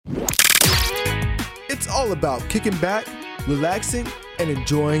all about kicking back, relaxing, and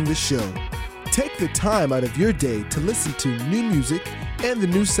enjoying the show. Take the time out of your day to listen to new music and the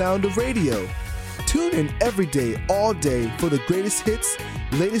new sound of radio. Tune in every day, all day for the greatest hits,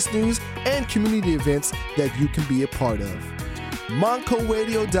 latest news, and community events that you can be a part of.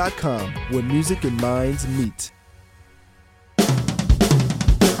 MoncoRadio.com, where music and minds meet.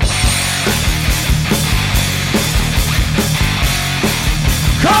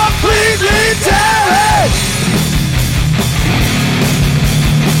 Completely terrorist!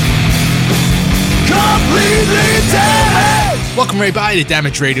 Completely terrorist! Welcome everybody to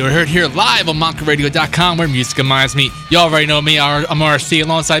Damage Radio. We're heard here live on MoncoRadio.com, where music and minds meet. You already know me, I'm RC,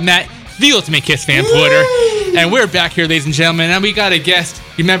 alongside Matt, the Ultimate Kiss fan Porter. And we're back here, ladies and gentlemen, and we got a guest.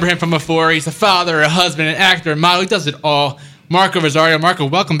 You remember him from before. He's a father, a husband, an actor, a model. He does it all. Marco Rosario. Marco,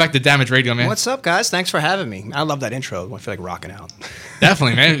 welcome back to Damage Radio, man. What's up, guys? Thanks for having me. I love that intro. I feel like rocking out.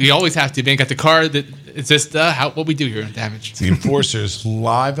 Definitely, man. We always have to, man. Got the card that it's just what we do here on Damage. The Enforcers,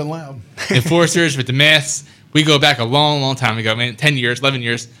 live and loud. Enforcers with the masks. We go back a long, long time ago, man. 10 years, 11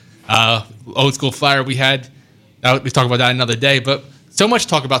 years. Old school flyer we had. We talk about that another day, but so much to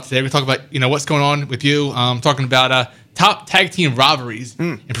talk about today. We talk about what's going on with you. Talking about top tag team rivalries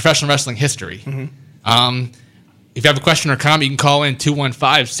in professional wrestling history. Mm-hmm. If you have a question or comment, you can call in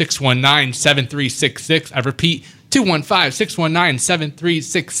 215-619-7366. I repeat,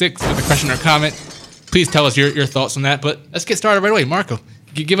 215-619-7366 with a question or comment. Please tell us your thoughts on that. But let's get started right away. Marco,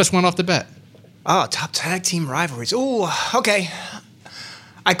 give us one off the bat. Oh, top tag team rivalries. Ooh, okay.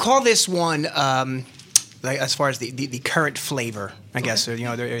 I call this one, as far as the current flavor, I guess. I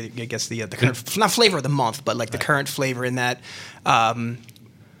guess the current, not flavor of the month, but like the current flavor in that.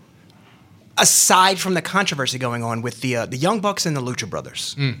 Aside from the controversy going on with the Young Bucks and the Lucha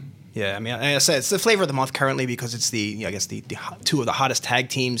Brothers. Yeah, I mean, I said it's the flavor of the month currently because it's the two of the hottest tag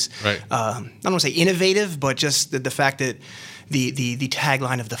teams. Right. I don't want to say innovative, but just the fact that the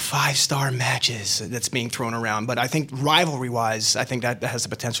tagline of the 5-star matches that's being thrown around. But I think rivalry-wise, I think that has the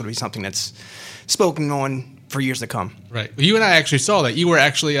potential to be something that's spoken on for years to come. Right. Well, you and I actually saw that. You were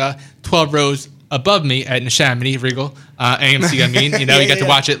actually 12 rows above me at Neshaminy, Regal, AMC, I mean. You got to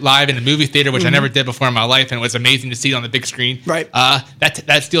watch it live in a movie theater, which I never did before in my life, and it was amazing to see it on the big screen. Right.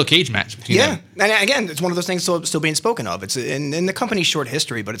 That steel cage match between them. And again, it's one of those things still being spoken of. It's in the company's short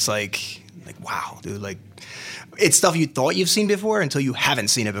history, but it's like wow, dude, like it's stuff you thought you've seen before until you haven't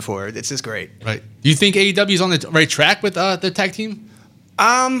seen it before. It's just great. Right. Do you think AEW is on the right track with the tag team?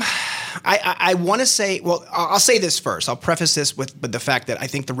 I want to say, well, I'll say this first. I'll preface this with the fact that I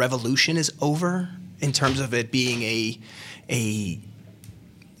think the revolution is over in terms of it being a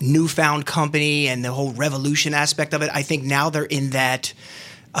newfound company and the whole revolution aspect of it. I think now they're in that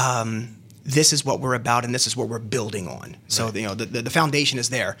this is what we're about and this is what we're building on. Right. So, the foundation is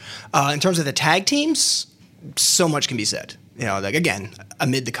there. In terms of the tag teams, so much can be said. Again,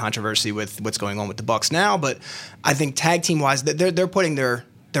 amid the controversy with what's going on with the Bucks now, but I think tag team wise, they're putting their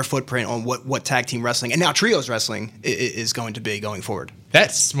footprint on what tag team wrestling and now trios wrestling is going to be going forward.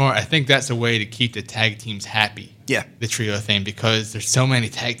 That's smart. I think that's a way to keep the tag teams happy. Yeah, the trio thing, because there's so many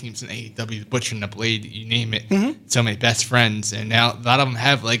tag teams in AEW, Butcher and the Blade, you name it. Mm-hmm. So many best friends, and now a lot of them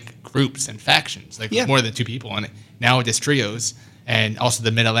have like groups and factions, more than 2 people on it. Now with this trios and also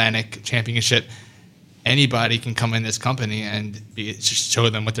the Mid Atlantic Championship. Anybody can come in this company and just show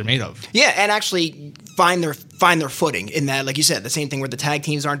them what they're made of. Yeah, and actually find their footing in that, like you said, the same thing where the tag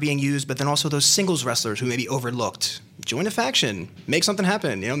teams aren't being used, but then also those singles wrestlers who may be overlooked. Join a faction, make something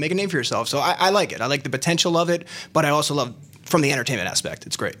happen, make a name for yourself. So I like it. I like the potential of it, but I also love from the entertainment aspect.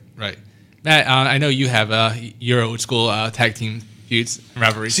 It's great. Right. Matt, I know you have your old school tag team feuds and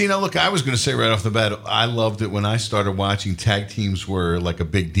rivalries. See, now look, I was going to say right off the bat, I loved it when I started watching tag teams were like a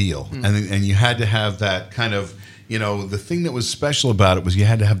big deal. And you had to have that kind of, the thing that was special about it was you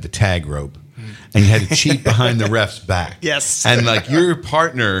had to have the tag rope. And you had to cheat behind the ref's back. Yes. And like your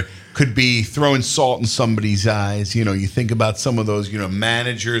partner could be throwing salt in somebody's eyes. You think about some of those,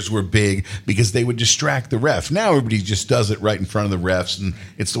 managers were big because they would distract the ref. Now everybody just does it right in front of the refs, and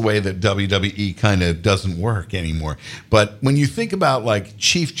it's the way that WWE kind of doesn't work anymore. But when you think about like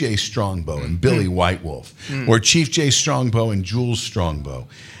Chief Jay Strongbow and Billy White Wolf, or Chief Jay Strongbow and Jules Strongbow,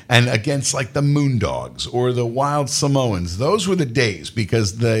 and against like the Moondogs or the Wild Samoans, those were the days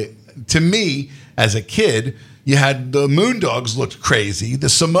because to me, as a kid, you had the Moondogs looked crazy, the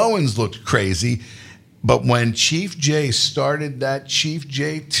Samoans looked crazy, but when Chief Jay started that Chief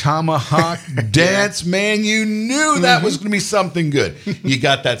Jay Tomahawk dance, man, you knew that was going to be something good. You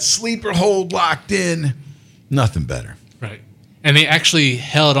got that sleeper hold locked in, nothing better. Right. And they actually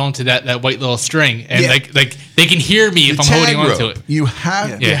held onto that white little string, and Yeah. like they can hear me if The I'm holding tag on to rope. it. You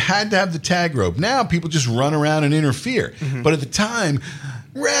had Yeah. to have the tag rope. Now people just run around and interfere. But at the time,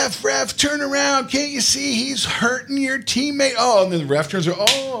 ref, turn around. Can't you see he's hurting your teammate? Oh, and then the ref turns around.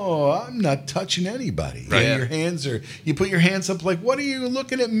 Oh, I'm not touching anybody. Right. And your hands are, you put your hands up like, what are you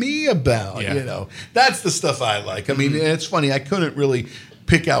looking at me about? Yeah. You know, that's the stuff I like. I mean, it's funny. I couldn't really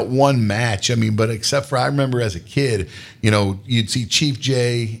pick out one match. I mean, but except for I remember as a kid, you know, you'd see Chief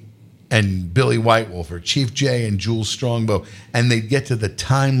Jay and Billy White Wolf, or Chief Jay and Jules Strongbow, and they'd get to the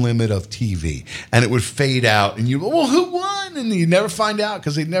time limit of TV, and it would fade out, and you, well, who won? And you never find out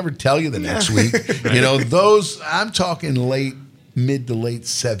because they'd never tell you the next week. You know, those, I'm talking mid to late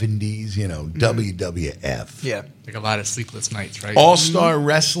 70s, you know, WWF. Yeah. Like a lot of sleepless nights, right? All-Star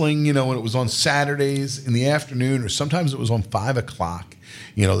Wrestling, you know, when it was on Saturdays in the afternoon, or sometimes it was on 5 o'clock.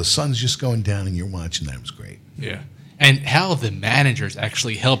 You know, the sun's just going down and you're watching that. It was great. Yeah. And how the managers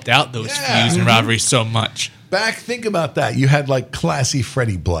actually helped out those Yeah. feuds and rivalries so much. Think about that. You had like classy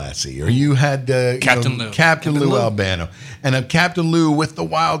Freddie Blassie, or you had Captain Lou. Captain Lou Albano, and Captain Lou with the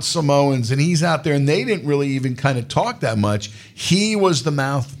Wild Samoans, and he's out there, and they didn't really even kind of talk that much. He was the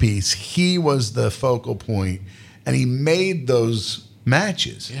mouthpiece. He was the focal point, and he made those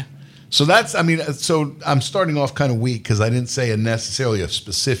matches. Yeah. So that's, I mean, so I'm starting off kind of weak because I didn't say necessarily a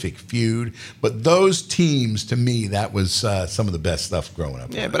specific feud, but those teams, to me, that was some of the best stuff growing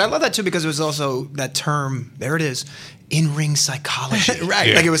up. Yeah, but I love that too because it was also that term, there it is, in-ring psychology. Right.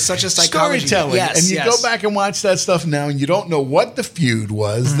 Yeah. Like it was such a psychology. Storytelling. Yes, and you yes. go back and watch that stuff now and you don't know what the feud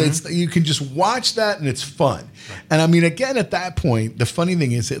was. You can just watch that and it's fun. And I mean, again, at that point, the funny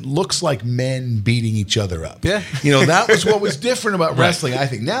thing is it looks like men beating each other up. Yeah. You know, that was what was different about wrestling, I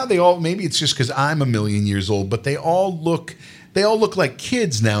think. Now they all, maybe it's just because I'm a million years old, but they all look like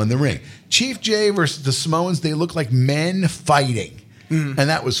kids now in the ring. Chief Jay versus the Samoans, they look like men fighting. And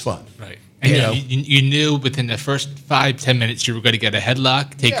that was fun. Right. And You know? you knew within the first 5-10 minutes you were going to get a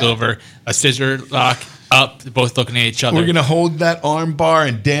headlock, take Yeah. over, a scissor lock, up, both looking at each other. We're going to hold that arm bar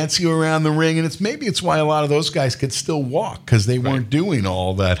and dance you around the ring. And it's why a lot of those guys could still walk because they weren't doing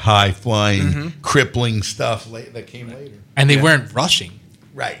all that high flying, crippling stuff that came later. And they weren't rushing.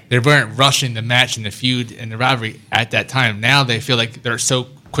 Right. They weren't rushing the match and the feud and the rivalry at that time. Now they feel like they're so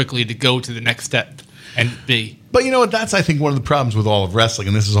quickly to go to the next step and be. But you know what? That's, I think, one of the problems with all of wrestling,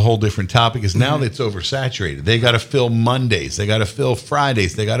 and this is a whole different topic, is now that it's oversaturated. They got to fill Mondays. They got to fill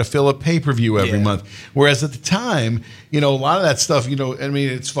Fridays. They got to fill a pay-per-view every month. Whereas at the time, you know, a lot of that stuff, you know, I mean,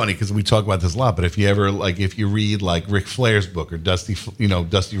 it's funny because we talk about this a lot, but if you read like Ric Flair's book or Dusty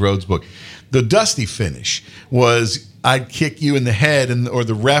Rhodes' book, the Dusty finish was I'd kick you in the head or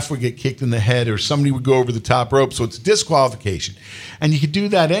the ref would get kicked in the head or somebody would go over the top rope. So it's disqualification. And you could do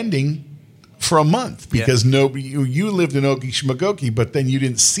that ending for a month because nobody you lived in Okefenokee, but then you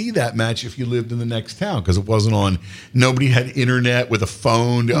didn't see that match if you lived in the next town because it wasn't on. Nobody had internet with a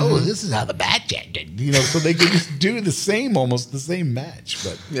phone. Oh, this is how the match ended. You know, so they could just do almost the same match.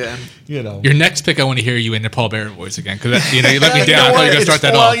 But you know, Your next pick, I want to hear you in the Paul Bearer voice again because you let me down. I thought you were going to start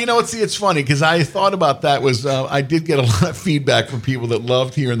that well, off. you know, it's funny because I thought about that. I did get a lot of feedback from people that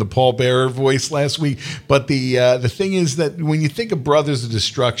loved hearing the Paul Bearer voice last week. But the thing is that when you think of Brothers of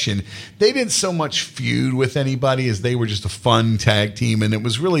Destruction, they didn't so much feud with anybody as they were just a fun tag team, and it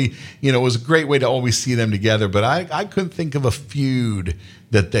was really, you know, it was a great way to always see them together. But I couldn't think of a feud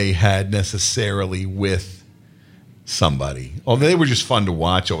that they had necessarily with somebody. Although they were just fun to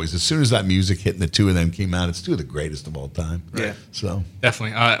watch always. As soon as that music hit and the two of them came out, it's two of the greatest of all time. Yeah. So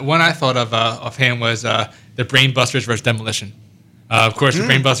Definitely. One I thought of offhand was the Brainbusters versus Demolition. Of course, the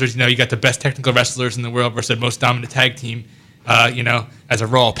Brainbusters, you know, you got the best technical wrestlers in the world versus the most dominant tag team, you know, as a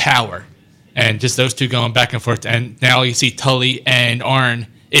raw power. And just those two going back and forth. And now you see Tully and Arn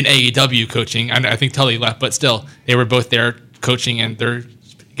in AEW coaching. I think Tully left, but still, they were both there coaching, and they're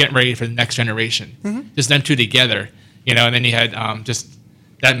getting ready for the next generation. Just them two together, you know. And then you had just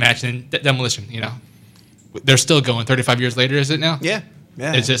that match and Demolition, you know. They're still going 35 years later, is it now? Yeah.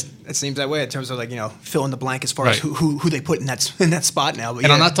 Yeah. It's just, it seems that way in terms of like, you know, fill in the blank as far as Right. who they put in that spot now. But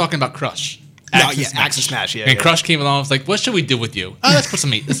and I'm not talking about Crush. Axe and Smash, yeah. And yeah. Crush came along and was like, what should we do with you? Oh, let's put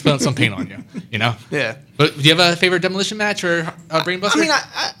some paint on you, you know? Yeah. But do you have a favorite Demolition match or Brainbuster?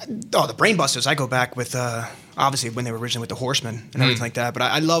 I mean, the Brainbusters, I go back with, obviously, when they were originally with the Horsemen and everything like that. But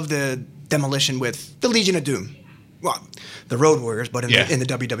I love the Demolition with the Legion of Doom. Well, the Road Warriors, but in the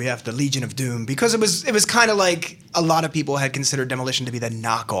WWF, the Legion of Doom. Because it was kind of like a lot of people had considered Demolition to be the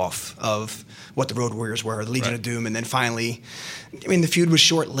knockoff of what the Road Warriors were, the Legion of Doom. And then finally, I mean, the feud was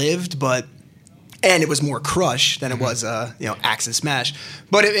short-lived, and it was more Crush than it was, Axe and Smash.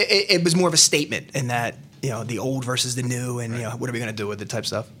 But it was more of a statement in that the old versus the new, and what are we going to do with it type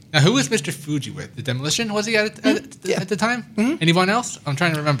stuff. Now, who was Mr. Fuji with? The Demolition? Was he at the time? Mm-hmm. Anyone else? I'm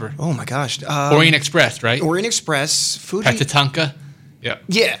trying to remember. Oh my gosh, Orient Express, right? Orient Express, Fuji, Tatanka. Yeah.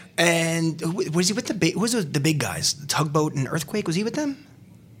 Yeah, and was he with who was the big guys? Tugboat and Earthquake. Was he with them?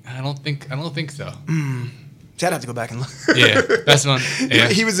 I don't think so. See, I'd have to go back and look. Yeah, that's one. Yeah.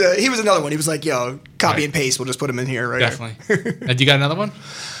 He was another one. He was like, copy and paste. We'll just put him in here, right? Definitely. And you got another one?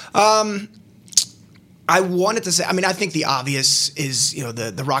 I wanted to say. I mean, I think the obvious is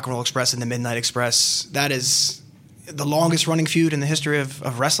the Rock and Roll Express and the Midnight Express. That is the longest running feud in the history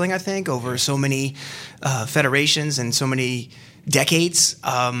of wrestling. I think over so many federations and so many decades.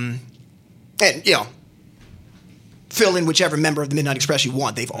 And fill in whichever member of the Midnight Express you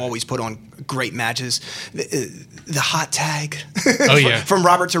want. They've always put on great matches. The hot tag from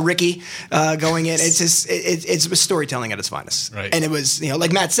Robert to Ricky going in. It's just it's storytelling at its finest. Right. And it was,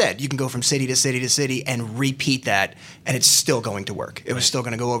 like Matt said, you can go from city to city to city and repeat that, and it's still going to work. It was still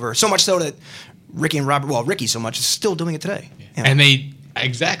going to go over. So much so that Ricky and Robert, Ricky so much, is still doing it today. Yeah. And they,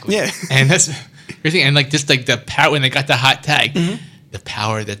 exactly. Yeah. And that's everything. And just the power, when they got the hot tag, the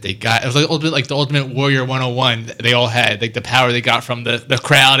power that they got. It was like the Ultimate Warrior 101 they all had. Like the power they got from the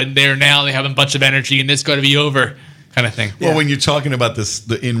crowd, and now they have a bunch of energy, and it's going to be over kind of thing. Well, when you're talking about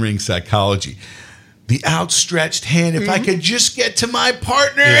the in-ring psychology, the outstretched hand, if I could just get to my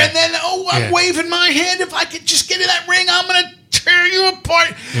partner, and then, I'm waving my hand, if I could just get in that ring, I'm going to tear you apart.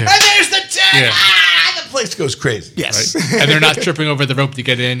 And there's the tag. The place goes crazy. Yes. Right? And they're not tripping over the rope to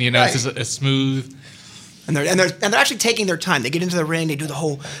get in, it's just a smooth. And they're actually taking their time. They get into the ring, they do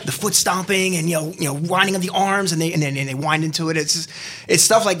the foot stomping and winding of the arms, and they wind into it. It's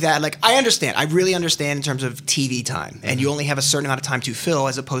stuff like that. Like, I understand. I really understand in terms of TV time, and you only have a certain amount of time to fill,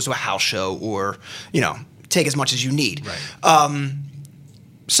 as opposed to a house show or take as much as you need. Right.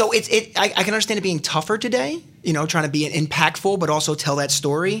 So I can understand it being tougher today. Trying to be impactful, but also tell that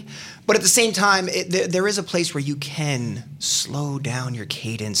story. But at the same time, there is a place where you can slow down your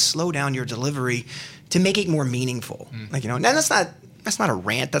cadence, slow down your delivery, to make it more meaningful. Now that's not a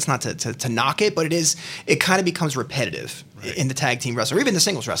rant. That's not to knock it, but it is. It kind of becomes repetitive in the tag team wrestling, or even the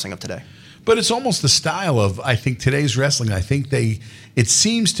singles wrestling of today. But it's almost the style of, I think, today's wrestling. I think it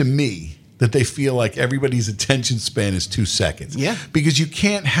seems to me that they feel like everybody's attention span is 2 seconds. Yeah. Because you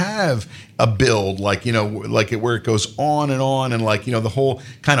can't have a build like where it goes on, and the whole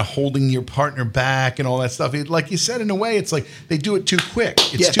kind of holding your partner back and all that stuff. Like you said, in a way, it's like they do it too quick.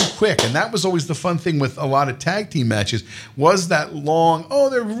 It's too quick. And that was always the fun thing with a lot of tag team matches, was that long,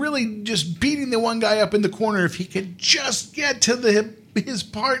 they're really just beating the one guy up in the corner. If he could just get to his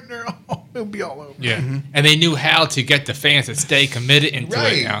partner, it would be all over. Yeah. And they knew how to get the fans to stay committed into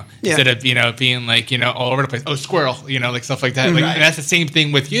it now. Yeah. Instead of, being all over the place. Oh, squirrel, like stuff like that. And that's the same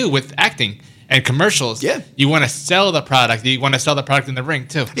thing with acting and commercials. Yeah. You want to sell the product. You want to sell the product in the ring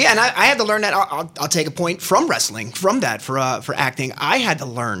too. Yeah, and I had to learn that. I'll take a point from wrestling, from that for acting. I had to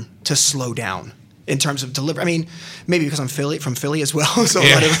learn to slow down in terms of delivery. I mean, maybe because I'm from Philly as well, so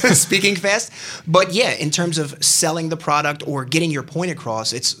a lot of speaking fast. But yeah, in terms of selling the product or getting your point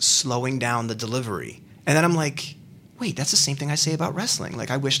across, it's slowing down the delivery. And then I'm like, wait, that's the same thing I say about wrestling. Like,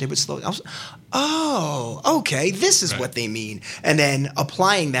 I wish they would slow. Okay, this is what they mean. And then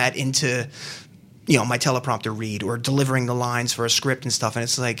applying that into, my teleprompter read or delivering the lines for a script and stuff. And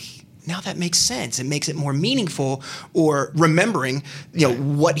it's like, now that makes sense. It makes it more meaningful, or remembering,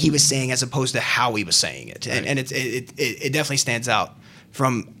 what he was saying as opposed to how he was saying it. And it definitely stands out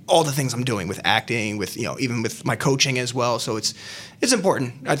from all the things I'm doing with acting, with, even with my coaching as well. So it's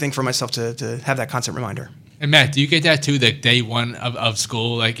important, I think, for myself to have that constant reminder. And Matt, do you get that too? Like day one of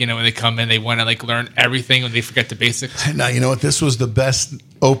school, when they come in, they want to learn everything and they forget the basics. Now, you know what? This was the best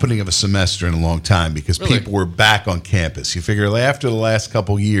opening of a semester in a long time, because people were back on campus. You figure after the last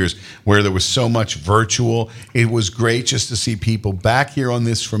couple years where there was so much virtual, it was great just to see people back here on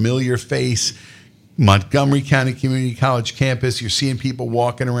this familiar face. Montgomery County Community College campus. You're seeing people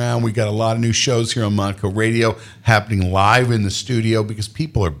walking around. We got a lot of new shows here on Montco Radio happening live in the studio because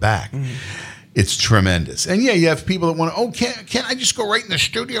people are back. It's tremendous. And you have people that want to, can't I just go right in the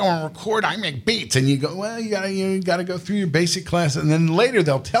studio and record? I make beats. And you go, well, you gotta go through your basic class. And then later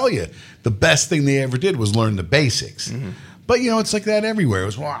they'll tell you the best thing they ever did was learn the basics. But, it's like that everywhere. It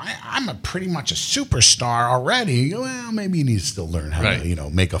was, I'm pretty much a superstar already. You go, well, maybe you need to still learn how to,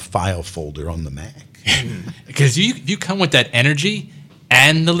 make a file folder on the Mac. Because you come with that energy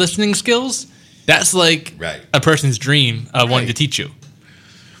and the listening skills, that's like a person's dream of wanting to teach you.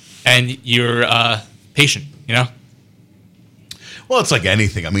 And you're patient, Well, it's like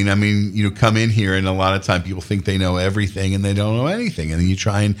anything. I mean, you come in here, and a lot of time people think they know everything, and they don't know anything. And then you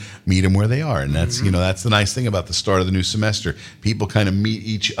try and meet them where they are, and that's that's the nice thing about the start of the new semester. People kind of meet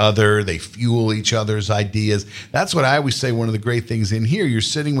each other, they fuel each other's ideas. That's what I always say. One of the great things in here, you're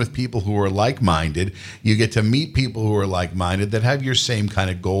sitting with people who are like-minded. You get to meet people who are like-minded that have your same kind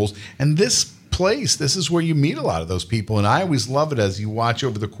of goals, and this is where you meet a lot of those people. And I always love it as you watch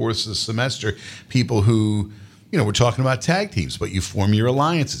over the course of the semester people who, we're talking about tag teams, but you form your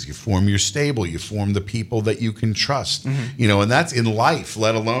alliances, you form your stable, you form the people that you can trust, and that's in life,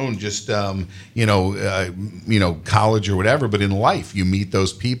 let alone just, college or whatever. But in life, you meet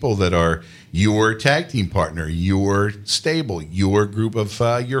those people that are your tag team partner, your stable, your group of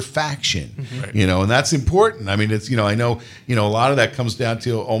your faction, right. And that's important. I mean, it's, I know, a lot of that comes down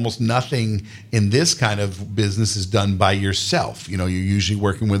to almost nothing in this kind of business is done by yourself. You're usually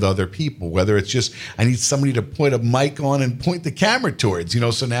working with other people, whether it's just, I need somebody to put a mic on and point the camera towards,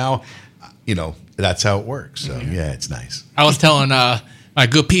 so now, that's how it works. So yeah, it's nice. I was telling my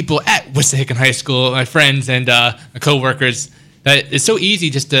good people at Wissahickon High School, my friends and my coworkers, that it's so easy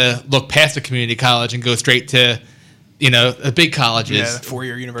just to look past the community college and go straight to, the big colleges. Yeah, the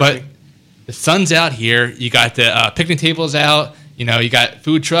four-year university. But the sun's out here. You got the picnic tables out. You got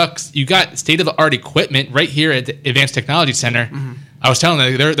food trucks. You got state-of-the-art equipment right here at the Advanced Technology Center. Mm-hmm. I was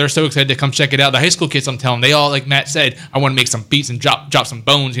telling them, they're so excited to come check it out. The high school kids, I'm telling them, they all, like Matt said, I want to make some beats and drop some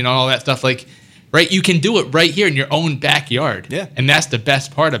bones, all that stuff. Like, right, you can do it right here in your own backyard. Yeah. And that's the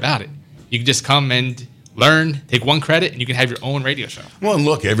best part about it. You can just come and learn, take one credit, and you can have your own radio show. Well, and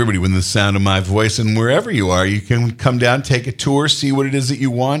look, everybody, within the sound of my voice, and wherever you are, you can come down, take a tour, see what it is that you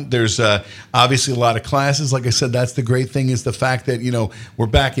want. There's obviously a lot of classes. Like I said, that's the great thing, is the fact that, we're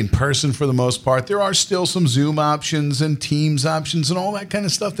back in person for the most part. There are still some Zoom options and Teams options and all that kind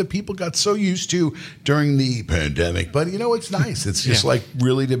of stuff that people got so used to during the pandemic. But, it's nice. It's just like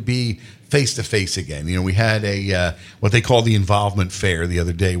really to be face-to-face again. We had a what they call the involvement fair the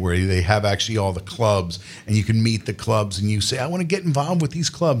other day, where they have actually all the clubs, and you can meet the clubs, and you say, I want to get involved with these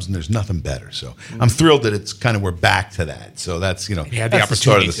clubs, and there's nothing better. So I'm thrilled that it's kind of, we're back to that. So that's, you had that's the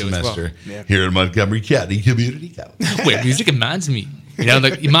start of the semester here in Montgomery County Community College. Wait, music reminds me. The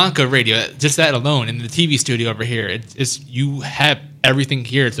Imanka radio, just that alone, and the TV studio over here, it's you have everything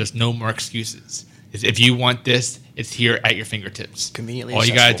here. There's no more excuses. If you want this, it's here at your fingertips. Conveniently All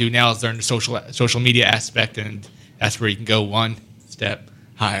you accessible. got to do now is learn the social media aspect, and that's where you can go one step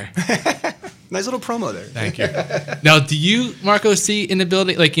higher. Nice little promo there. Thank you. Now, do you, Marco, see in the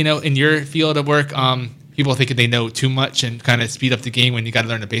building, like, in your field of work, people thinking they know too much and kind of speed up the game when you got to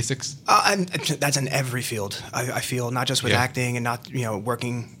learn the basics? And that's in every field, I feel, not just with acting and not,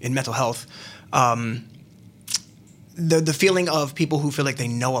 working in mental health. The feeling of people who feel like they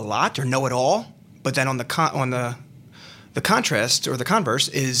know a lot or know it all, but then on the contrast or the converse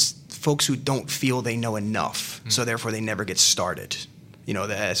is folks who don't feel they know enough, so therefore they never get started.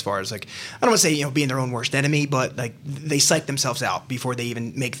 As far as, like, I don't want to say being their own worst enemy, but like they psych themselves out before they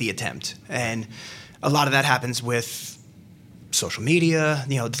even make the attempt, and a lot of that happens with social media.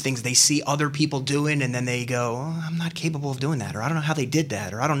 The things they see other people doing, and then they go, oh, I'm not capable of doing that, or I don't know how they did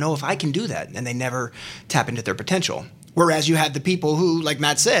that, or I don't know if I can do that, and they never tap into their potential. Whereas you had the people who, like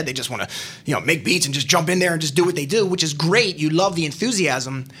Matt said, they just want to, make beats and just jump in there and just do what they do, which is great. You love the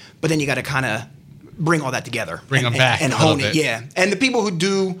enthusiasm, but then you got to kind of bring all that together. Bring them back and hone it. Yeah. And the people who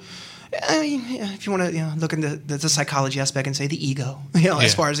do, if you want to look into the psychology aspect and say the ego,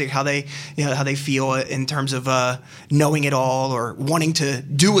 as far as how they feel in terms of knowing it all or wanting to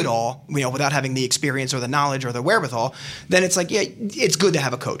do it all, without having the experience or the knowledge or the wherewithal, then it's like, it's good to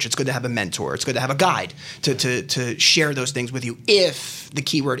have a coach. It's good to have a mentor. It's good to have a guide to share those things with you, if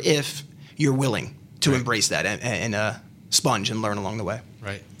you're willing to embrace that and sponge and learn along the way.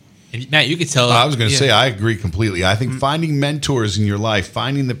 Right. And Matt, you could tell. I was going to say, I agree completely. I think finding mentors in your life,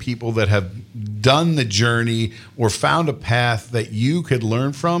 finding the people that have done the journey or found a path that you could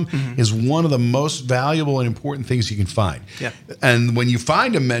learn from is one of the most valuable and important things you can find. Yeah. And when you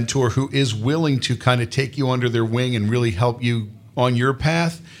find a mentor who is willing to kind of take you under their wing and really help you on your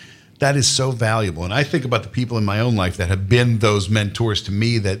path, that is so valuable. And I think about the people in my own life that have been those mentors to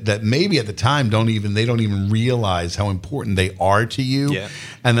me that maybe at the time they don't even realize how important they are to you. Yeah.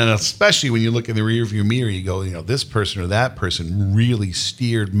 And then especially when you look in the rearview mirror, you go, this person or that person really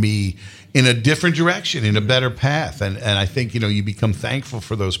steered me in a different direction, in a better path. And I think, you become thankful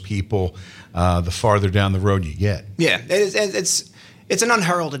for those people the farther down the road you get. Yeah, it's an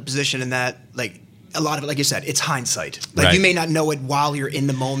unheralded position in that, like, a lot of it, like you said, it's hindsight. Like, right. You may not know it while you're in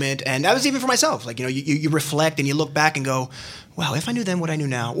the moment. And that was even for myself. Like, you reflect and you look back and go, wow, if I knew then what I knew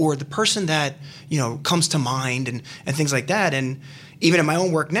now, or the person that, comes to mind and things like that. And even in my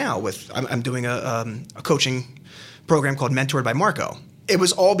own work now, I'm doing a coaching program called Mentored by Marco. It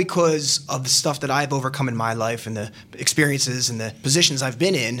was all because of the stuff that I've overcome in my life and the experiences and the positions I've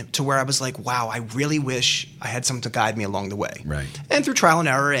been in, to where I was like, wow, I really wish I had someone to guide me along the way. Right. And through trial and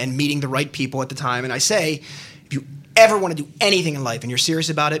error and meeting the right people at the time. And I say, if you ever want to do anything in life and you're serious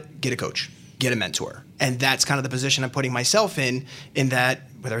about it, get a coach, get a mentor. And that's kind of the position I'm putting myself in that,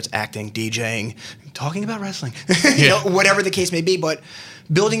 whether it's acting, DJing, talking about wrestling, whatever the case may be, but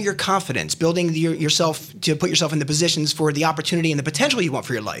building your confidence, building yourself to put yourself in the positions for the opportunity and the potential you want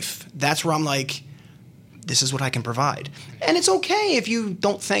for your life. That's where I'm like, this is what I can provide. And it's okay if you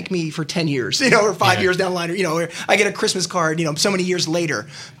don't thank me for 10 years, or 5 years down the line, or I get a Christmas card, so many years later.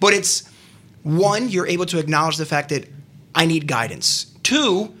 But it's, one, you're able to acknowledge the fact that I need guidance.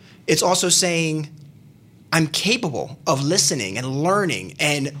 Two, it's also saying I'm capable of listening and learning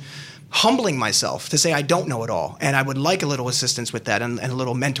and humbling myself to say I don't know it all, and I would like a little assistance with that and a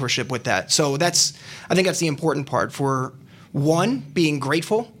little mentorship with that. So I think that's the important part, for one, being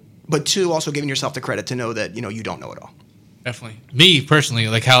grateful, but two, also giving yourself the credit to know that you don't know it all. Definitely. Me personally,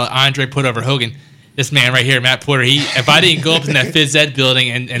 like how Andre put over Hogan, this man right here, Matt Porter, if I didn't go up in that phys ed building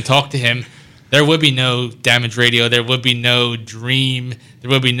and talk to him, there would be no Damage Radio, there would be no Dream, there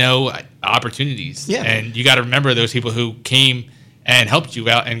would be no opportunities. Yeah. And you got to remember those people who came and helped you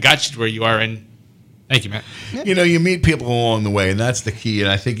out and got you to where you are. And thank you, Matt. You meet people along the way, and that's the key. And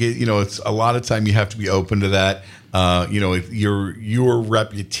I think it's a lot of time you have to be open to that. Your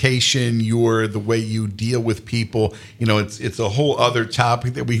reputation, the way you deal with people. It's a whole other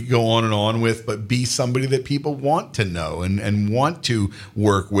topic that we could go on with. But be somebody that people want to know and want to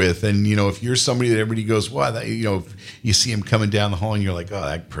work with. And if you're somebody that everybody goes, wow, if you see him coming down the hall and you're like, oh,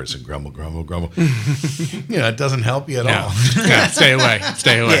 that person grumble. It doesn't help you at all. Yeah, stay away.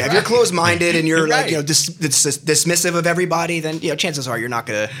 Yeah, if you're closed-minded and you're right. dismissive of everybody, then chances are you're not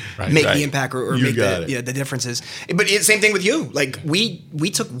going to make the impact or make the differences. But same thing with you. Like we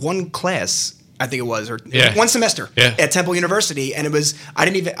took one class, I think it was, or one semester at Temple University, and it was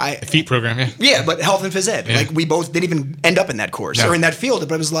a FEET program, but health and phys ed. Yeah. Like we both didn't even end up in that course or in that field,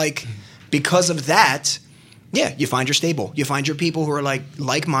 but it was like, because of that, you find your stable, you find your people who are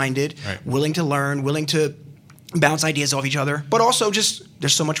like-minded, willing to learn, willing to bounce ideas off each other, but also just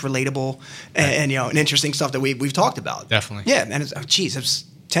there's so much relatable and interesting stuff that we've talked about. Definitely. Yeah, and it's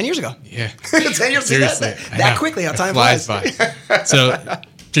 10 years ago. Yeah. 10 years Seriously. that quickly, how time flies. by. So,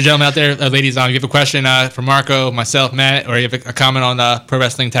 to gentlemen out there, ladies, if you have a question for Marco, myself, Matt, or you have a comment on Pro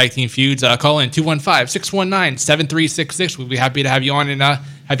Wrestling Tag Team Feuds, call in 215-619-7366. We'll be happy to have you on and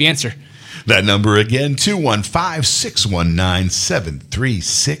have you answer. That number again,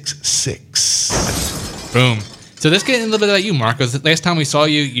 215-619-7366. Boom. So let's get a little bit about you, Marco. Last time we saw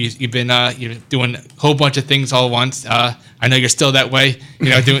you, you've been you're doing a whole bunch of things all at once. I know you're still that way.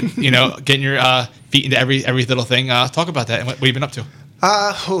 Doing getting your feet into every little thing. Talk about that and what you've been up to.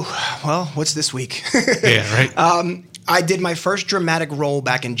 Well, what's this week? Yeah, right. I did my first dramatic role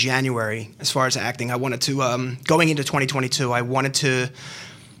back in January. As far as acting, I wanted to going into 2022. I wanted to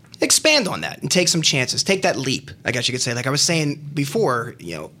expand on that and take some chances, take that leap. I guess you could say. Like I was saying before,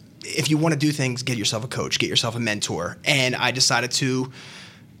 if you want to do things, get yourself a coach, get yourself a mentor. And I decided to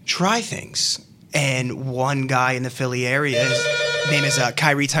try things. And one guy in the Philly area, his name is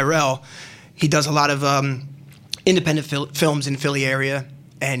Kyrie Tyrell. He does a lot of independent films in Philly area.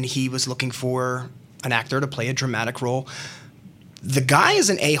 And he was looking for an actor to play a dramatic role. The guy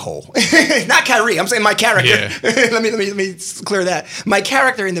is an a-hole. Not Kyrie. I'm saying my character. Yeah. let me clear that. My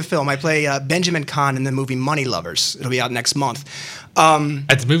character in the film, I play Benjamin Kahn in the movie Money Lovers. It'll be out next month.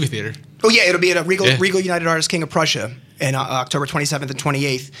 At the movie theater. Oh, yeah. It'll be at Regal United Artists King of Prussia in October 27th and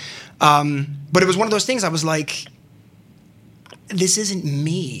 28th. But it was one of those things I was like, this isn't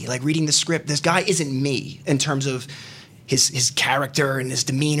me. Like reading the script, this guy isn't me in terms of his character and his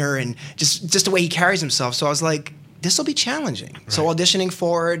demeanor and just the way he carries himself. So I was like, this will be challenging. Right. So auditioning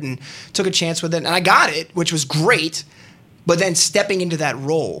for it and took a chance with it. And I got it, which was great. But then stepping into that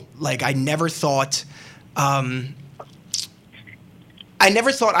role, like I never thought I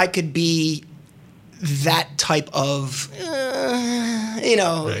could be that type of, right.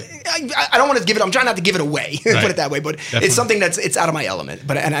 I don't want to give it, I'm trying not to give it away, right. Put it that way, but definitely. It's something it's out of my element,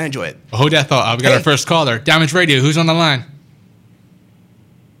 and I enjoy it. Well, hold that thought. We got our first caller. Damage Radio, who's on the line?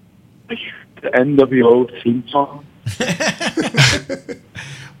 The NWO theme song.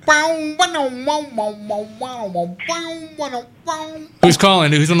 Who's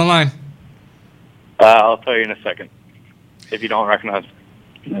calling? Who's on the line? I'll tell you in a second. If you don't recognize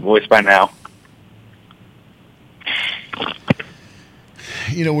my voice by now.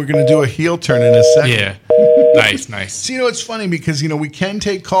 we're going to do a heel turn in a second. Yeah. Nice. So, it's funny because, we can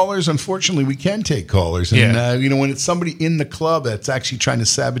take callers. Unfortunately, we can take callers. And, when it's somebody in the club that's actually trying to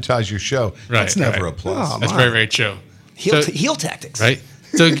sabotage your show, that's never a plus. That's very, very true. Heel tactics. Right.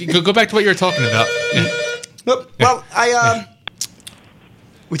 So go back to what you were talking about. Yeah. Well,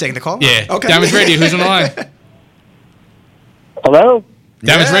 we taking the call? Yeah. Okay. Damage Radio, who's on the line? Hello?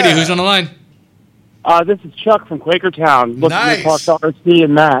 Damage Radio, who's on the line? This is Chuck from Quakertown. Looking Nice. to talk to RC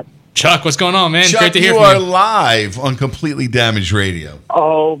and Matt. Chuck, what's going on, man? Chuck, Great to hear you from are you. live on Completely Damaged Radio.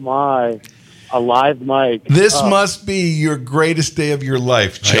 Oh, my. A live mic. This must be your greatest day of your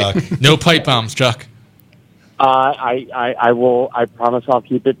life, Chuck. No pipe bombs, Chuck. I will. I promise I'll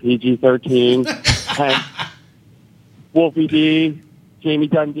keep it PG-13. And Wolfie D, Jamie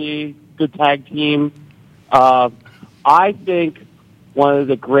Dundee, good tag team. I think one of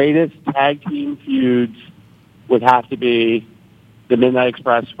the greatest tag team feuds would have to be the Midnight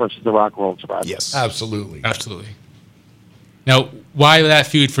Express versus the Rock Roll Express. Yes. Absolutely. Now, why that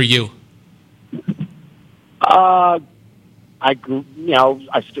feud for you? I grew.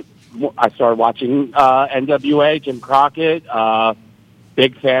 I started watching NWA, Jim Crockett.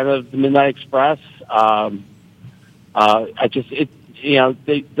 Big fan of the Midnight Express.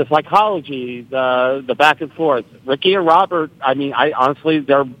 The psychology, the back and forth. Ricky and Robert. I mean, honestly,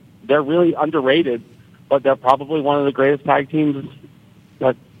 they're really underrated, but they're probably one of the greatest tag teams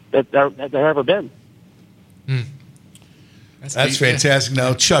that there ever been. That's fantastic.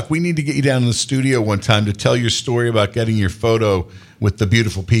 Now, Chuck, we need to get you down in the studio one time to tell your story about getting your photo with the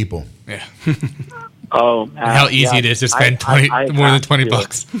beautiful people. Yeah. Oh, And how easy it is to spend more than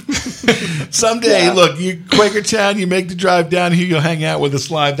 $20. Someday, look, Quakertown, you make the drive down here, you'll hang out with us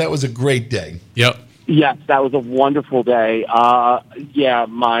live. That was a great day. Yep. Yes, that was a wonderful day.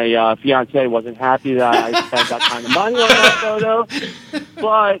 My fiance wasn't happy that I spent that kind of money on that photo,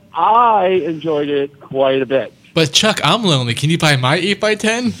 but I enjoyed it quite a bit. But Chuck, I'm lonely. Can you buy my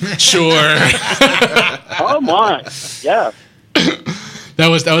 8x10? Sure. Oh my, yeah. That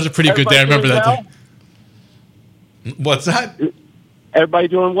was a pretty good day. I remember that day. What's that? Everybody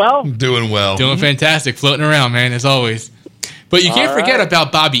doing well? Doing well. Doing fantastic, floating around, man, as always. But you can't forget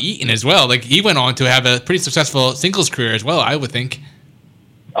about Bobby Eaton as well. Like, he went on to have a pretty successful singles career as well, I would think.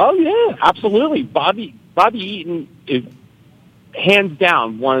 Oh yeah, absolutely. Bobby Eaton is hands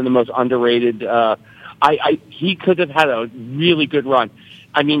down one of the most underrated. He could have had a really good run.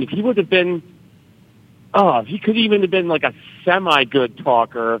 I mean, if he would have been, he could even have been like a semi-good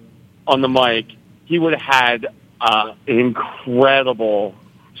talker on the mic. He would have had an incredible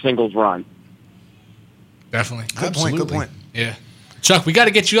singles run. Definitely. Good point. Yeah. Chuck, we got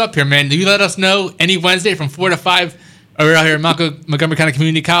to get you up here, man. Do you let us know any Wednesday from 4 to 5 over out here at Montgomery County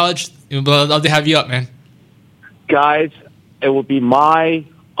Community College? We'd love to have you up, man. Guys, it will be my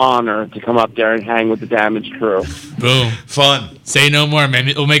honor to come up there and hang with the Damage crew. Boom. Fun. Say no more, man.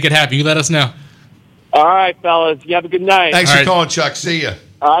 We'll make it happen. You let us know. All right, fellas. You have a good night. Thanks All for right. calling, Chuck. See ya.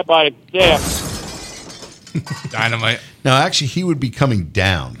 All right, buddy. Yeah. Dynamite. Now, actually, he would be coming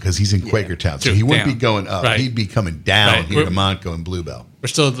down because he's in Quakertown, so he wouldn't be going up. Right. He'd be coming down Right. here to Montco and Bluebell. We're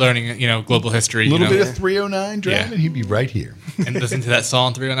still learning, global history. A little bit of 309 driving, he'd be right here. And listen to that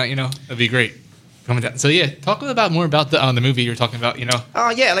song 309, that'd be great. Coming down. So yeah, talk more about the movie you were talking about.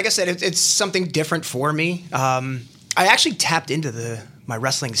 Yeah, like I said, it's something different for me. I actually tapped into my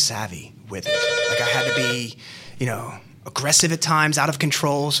wrestling savvy with it. Like, I had to be, aggressive at times, out of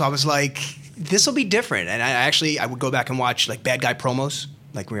control. So I was like, this will be different. And I would go back and watch like bad guy promos,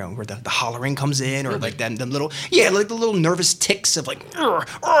 like where the hollering comes in, or like them little, like the little nervous ticks of like,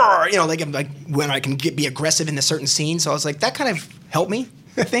 like when I can be aggressive in a certain scene. So I was like, that kind of helped me.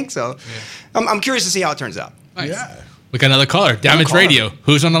 I think so. Yeah. I'm curious to see how it turns out. Nice. Yeah. We got another caller. Damage Radio.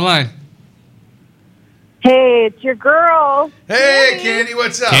 Who's on the line? Hey, it's your girl. Hey, Candy,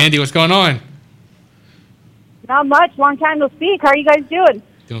 what's up? Candy, what's going on? Not much. Long time no speak. How are you guys doing?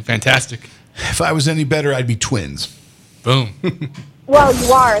 Doing fantastic. If I was any better, I'd be twins. Boom. Well,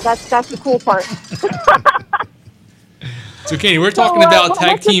 you are. That's the cool part. So, Candy, we're talking about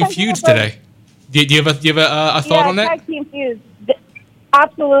tag team feuds today. Do you have a thought on that? Tag team feuds.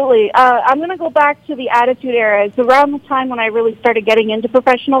 Absolutely. I'm going to go back to the Attitude Era. It's around the time when I really started getting into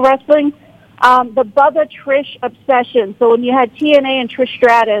professional wrestling. The Bubba Trish obsession. So when you had TNA and Trish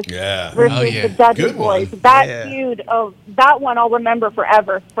Stratus versus the Dudley Boys, that feud, that one I'll remember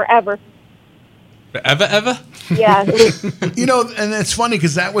forever. Forever, ever? Yeah. And it's funny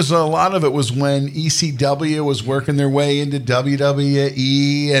because that was a lot of it was when ECW was working their way into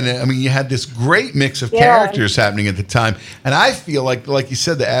WWE. And I mean, you had this great mix of characters happening at the time. And I feel like you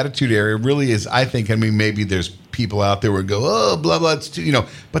said, the Attitude Era really is, I think, maybe there's people out there would go, oh, blah, blah, it's too,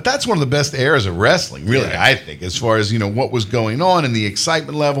 but that's one of the best eras of wrestling, really, I think, as far as, what was going on and the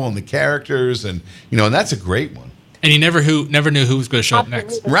excitement level and the characters and, and that's a great one. And you never knew who was going to show up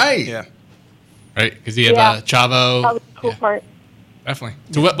next. Right. Yeah. Right? Because you have Chavo. That was the cool part. Definitely.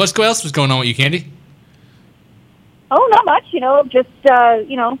 So what else was going on with you, Candy? Oh, not much, just,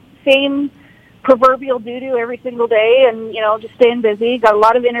 same proverbial doo-doo every single day and, just staying busy. Got a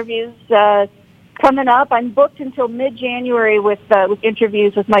lot of interviews coming up. I'm booked until mid-January with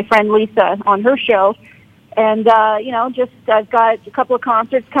interviews with my friend Lisa on her show. And, I've got a couple of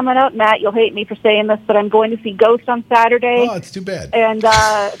concerts coming up. Matt, you'll hate me for saying this, but I'm going to see Ghost on Saturday. Oh, it's too bad. And,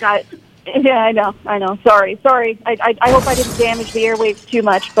 yeah, I know. Sorry. I hope I didn't damage the airwaves too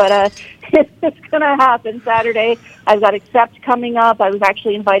much, but it's going to happen Saturday. I've got Accept coming up. I was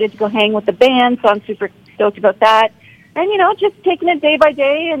actually invited to go hang with the band, so I'm super stoked about that. And, just taking it day by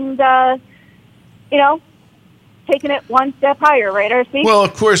day and, taking it one step higher, right, RC? Well,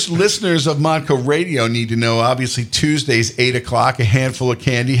 of course, listeners of Modco Radio need to know, obviously, Tuesdays, 8 o'clock, A Handful of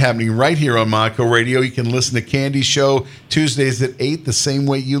Candy happening right here on Modco Radio. You can listen to Candy's show Tuesdays at 8, the same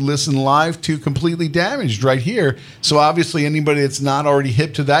way you listen live to Completely Damaged right here. So, obviously, anybody that's not already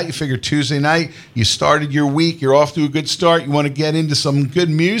hip to that, you figure Tuesday night, you started your week, you're off to a good start, you want to get into some good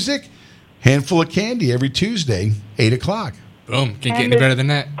music, Handful of Candy every Tuesday, 8 o'clock. Boom. Can't get any better than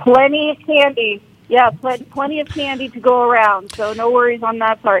that. Plenty of candy. Yeah, plenty of candy to go around, so no worries on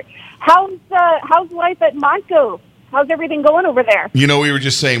that part. How's life at Modco? How's everything going over there? We were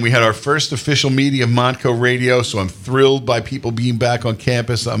just saying we had our first official meeting of Modco Radio, so I'm thrilled by people being back on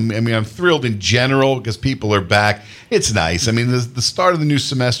campus. I'm thrilled in general because people are back. It's nice. The start of the new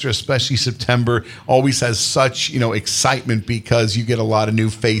semester, especially September, always has such, excitement because you get a lot of new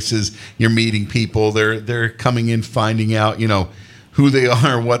faces. You're meeting people. They're coming in, finding out, who they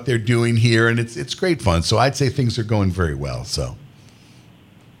are, what they're doing here, and it's great fun. So I'd say things are going very well. So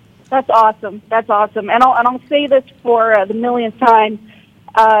that's awesome. And I'll say this for the millionth time.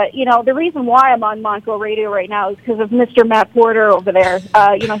 The reason why I'm on Modco Radio right now is because of Mr. Matt Porter over there.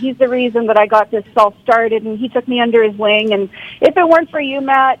 He's the reason that I got this all started, and he took me under his wing. And if it weren't for you,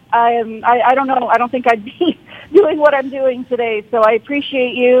 Matt, I don't know. I don't think I'd be doing what I'm doing today. So I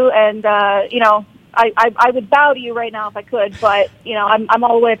appreciate you, and I would bow to you right now if I could, but I'm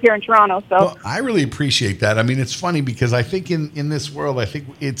all the way up here in Toronto. So well, I really appreciate that. It's funny because I think in this world, I think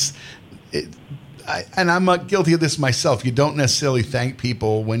and I'm not guilty of this myself. You don't necessarily thank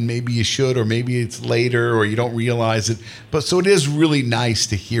people when maybe you should, or maybe it's later, or you don't realize it. But so it is really nice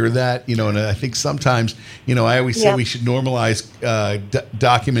to hear that, and I think sometimes, I always say we should normalize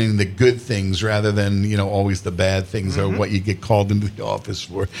documenting the good things rather than, always the bad things or what you get called into the office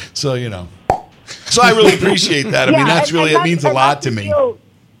for. So, So I really appreciate that. It means a lot to me.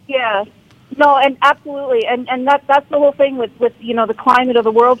 Yeah. No, and absolutely. And that's the whole thing with the climate of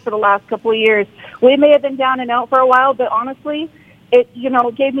the world for the last couple of years. We may have been down and out for a while, but honestly, it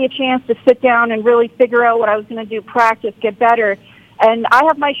gave me a chance to sit down and really figure out what I was going to do, practice, get better. And I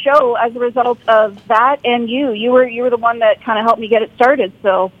have my show as a result of that, and you were the one that kind of helped me get it started.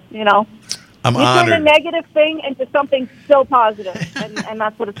 So, I'm you honored. turn a negative thing into something so positive, and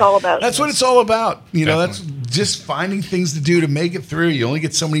that's what it's all about. That's what it's all about. That's just finding things to do to make it through. You only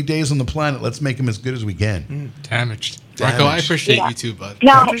get so many days on the planet. Let's make them as good as we can. Damaged. Marco, I appreciate you too, bud.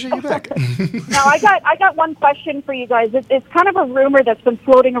 Now, I appreciate you back. Now, I got one question for you guys. It's kind of a rumor that's been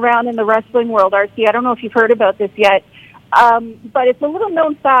floating around in the wrestling world, RC. I don't know if you've heard about this yet, but it's a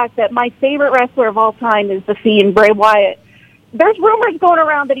little-known fact that my favorite wrestler of all time is The Fiend, Bray Wyatt. There's rumors going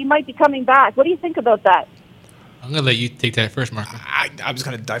around that he might be coming back. What do you think about that? I'm gonna let you take that first, Marco. I was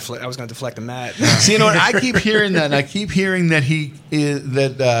gonna deflect the Matt. See, what? I keep hearing that. And I keep hearing that he is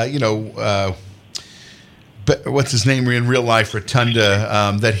but what's his name in real life,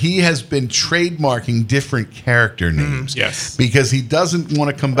 Rotunda, that he has been trademarking different character names. Yes. Because he doesn't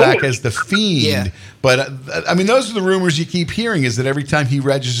want to come back as the Fiend. Yeah. But, those are the rumors you keep hearing, is that every time he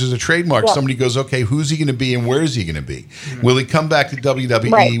registers a trademark, somebody goes, okay, who's he going to be and where is he going to be? Will he come back to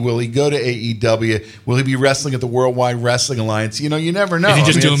WWE? Right. Will he go to AEW? Will he be wrestling at the Worldwide Wrestling Alliance? You never know. Is he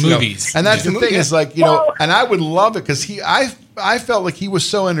just doing movies? And that's the thing, is like, and I would love it because I felt like he was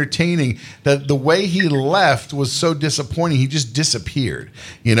so entertaining that the way he left was so disappointing. He just disappeared,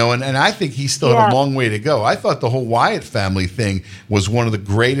 and I think he still had a long way to go. I thought the whole Wyatt family thing was one of the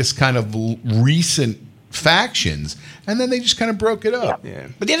greatest kind of recent factions, and then they just kind of broke it up. Yeah.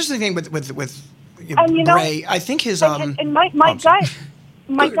 But the interesting thing with and, Bray, I think his and my guy's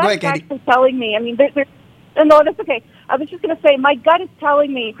ahead, actually telling me. No, that's okay. I was just going to say, my gut is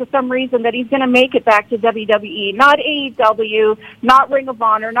telling me for some reason that he's going to make it back to WWE, not AEW, not Ring of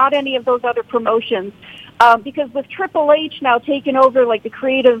Honor, not any of those other promotions. Because with Triple H now taking over like the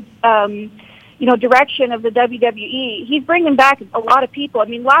creative, direction of the WWE, he's bringing back a lot of people. I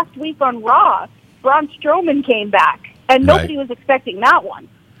mean, last week on Raw, Braun Strowman came back, and nobody was expecting that one,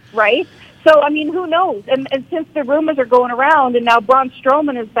 right? So, I mean, who knows? And since the rumors are going around, and now Braun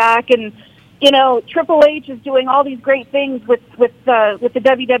Strowman is back, and Triple H is doing all these great things with the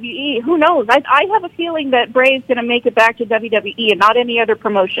WWE. Who knows? I have a feeling that Bray's going to make it back to WWE and not any other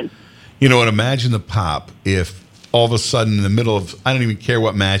promotion. You know what? Imagine the pop if all of a sudden in the middle of, I don't even care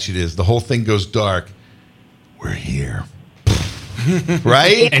what match it is, the whole thing goes dark. We're here.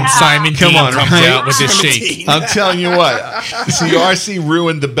 Right? And Simon Dean comes out with his shake. I'm telling you what. See, RC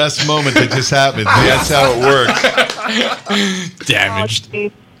ruined the best moment that just happened. That's how it works. Damaged.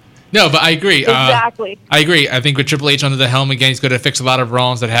 No, but I agree. Exactly. I agree. I think with Triple H under the helm again, he's going to fix a lot of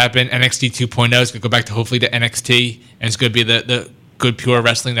wrongs that happened. NXT 2.0 is going to go back to hopefully to NXT, and it's going to be the good pure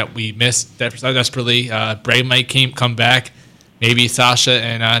wrestling that we missed desperately. Bray might come back. Maybe Sasha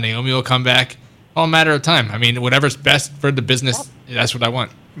and Naomi will come back. All a matter of time. I mean, whatever's best for the business, that's what I want.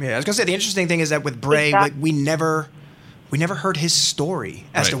 Yeah, I was gonna say the interesting thing is that with Bray, like, we never heard his story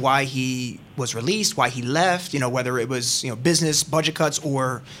as to why he was released, why he left, whether it was, business, budget cuts,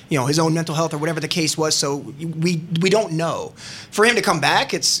 or, his own mental health or whatever the case was. So we don't know. For him to come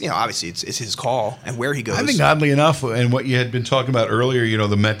back, it's, obviously it's his call and where he goes. I think oddly enough, and what you had been talking about earlier,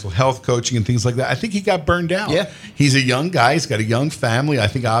 the mental health coaching and things like that, I think he got burned out. Yeah. He's a young guy. He's got a young family. I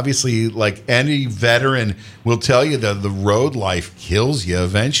think obviously like any veteran will tell you that the road life kills you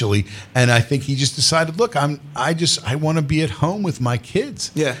eventually. And I think he just decided, look, I want to be at home with my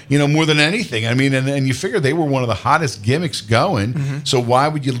kids. Yeah. More than anything. I mean, and you figure they were one of the hottest gimmicks going. Mm-hmm. So why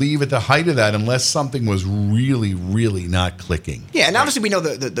would you leave at the height of that unless something was really, really not clicking? Yeah, and obviously we know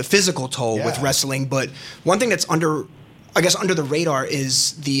the physical toll with wrestling, but one thing that's under the radar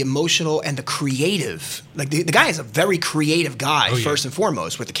is the emotional and the creative. Like the guy is a very creative guy, first and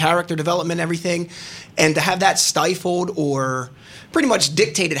foremost, with the character development and everything. And to have that stifled or pretty much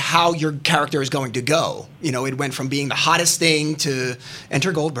dictated how your character is going to go. It went from being the hottest thing to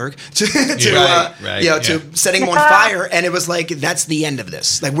enter Goldberg to setting him on fire, and it was like, that's the end of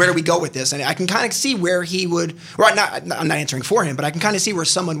this. Like, where do we go with this? And I can kind of see where he would. I'm not answering for him, but I can kind of see where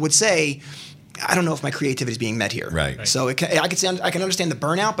someone would say, I don't know if my creativity is being met here. Right. So I can understand the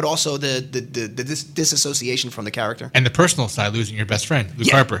burnout, but also the disassociation from the character. And the personal side, losing your best friend, Luke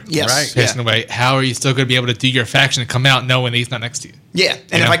Harper. Yes. Passing away. How are you still going to be able to do your faction and come out knowing that he's not next to you? Yeah.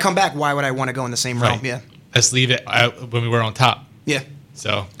 And if I come back, why would I want to go in the same realm? Yeah. Let's leave it when we were on top. Yeah.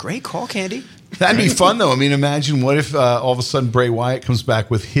 So great call, Candy. That'd be fun, though. I mean, imagine what if all of a sudden Bray Wyatt comes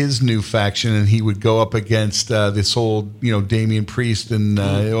back with his new faction, and he would go up against this old, Damian Priest, and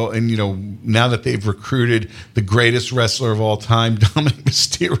now that they've recruited the greatest wrestler of all time, Dominic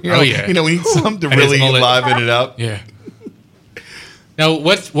Mysterio. Oh yeah, we need something to really liven it up. Yeah. Now,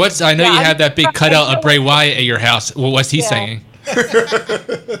 what's? I know you had that big cutout of Bray Wyatt at your house. Well, what's he saying?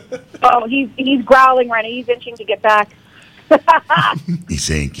 Oh, he's growling right now. He's itching to get back. He's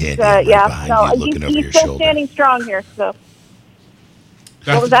saying Candy. He's still standing strong here. So,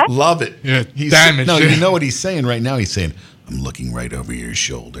 what was that? Love it. Yeah, you know what he's saying right now? He's saying, "I'm looking right over your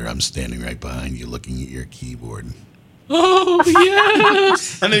shoulder. I'm standing right behind you, looking at your keyboard." Oh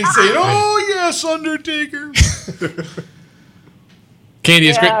yes. And then he's saying, "Oh yes, Undertaker." Candy,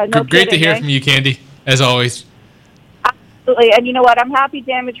 it's great to hear from you, Candy, as always. Absolutely, and you know what? I'm happy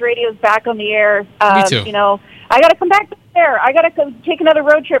Damage Radio is back on the air. Me too. I got to come back there. I got to take another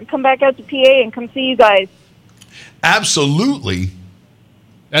road trip, come back out to PA, and come see you guys. Absolutely.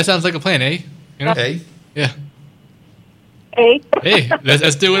 That sounds like a plan, eh? Hey. Yeah. Hey. Hey,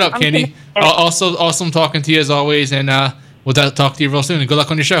 let's do it up, Candy. Also, awesome talking to you as always, and we'll talk to you real soon. And good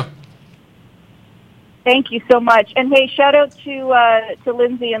luck on your show. Thank you so much. And hey, shout out to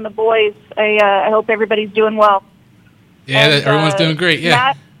Lindsay and the boys. I hope everybody's doing well. Yeah, and, everyone's doing great.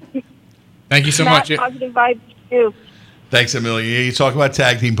 Yeah. Matt, thank you so much. Positive vibes too. Thanks a million. You talk about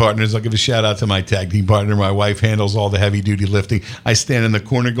tag team partners. I'll give a shout out to my tag team partner. My wife handles all the heavy duty lifting. I stand in the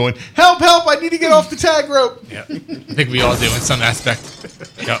corner going, help, help, I need to get off the tag rope. Yeah. I think we all do in some aspect.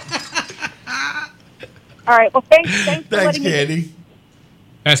 Yep. All right. Well, thanks Candy.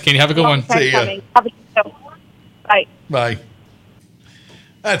 Thanks, Candy. Have a good one. See ya. Have a good one. Bye. Bye.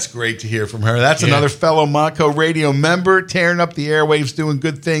 That's great to hear from her. That's another fellow Mako Radio member tearing up the airwaves, doing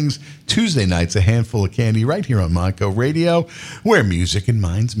good things. Tuesday nights, a handful of candy right here on Mako Radio, where music and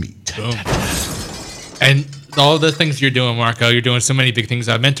minds meet. Boom. And all the things you're doing, Marco, you're doing so many big things.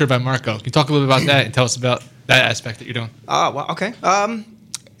 I'm mentored by Marco. Can you talk a little bit about that and tell us about that aspect that you're doing? Oh, well, okay.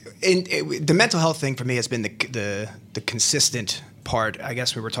 The mental health thing for me has been the consistent part. I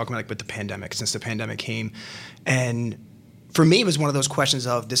guess we were talking about like with the pandemic, since the pandemic came, and for me, it was one of those questions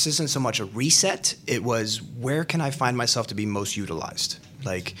of this isn't so much a reset. It was where can I find myself to be most utilized?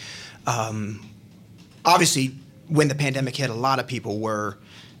 Like, obviously, when the pandemic hit, a lot of people were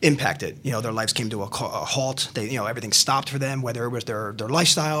impacted. You know, their lives came to a halt. They, you know, everything stopped for them, whether it was their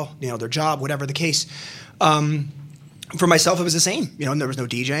lifestyle, you know, their job, whatever the case. For myself, it was the same. You know, there was no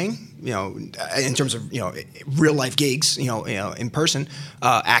DJing. You know, in terms of, you know, real life gigs. You know, in person,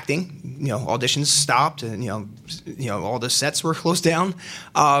 acting. You know, auditions stopped, and you know, all the sets were closed down.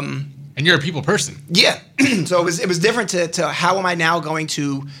 And you're a people person. Yeah. So it was different to how am I now going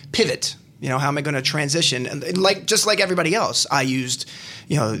to pivot? You know, how am I going to transition? And just like everybody else, I used,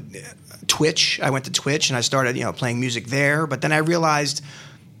 you know, Twitch. I went to Twitch and I started, you know, playing music there. But then I realized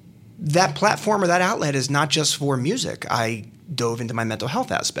that platform or that outlet is not just for music. I dove into my mental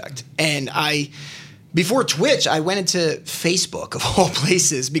health aspect. And before Twitch, I went into Facebook, of all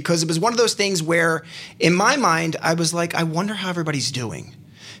places, because it was one of those things where, in my mind, I was like, I wonder how everybody's doing.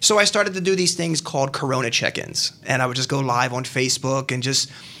 So I started to do these things called Corona check-ins. And I would just go live on Facebook and just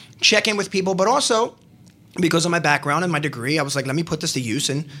check in with people. But also, because of my background and my degree, I was like, let me put this to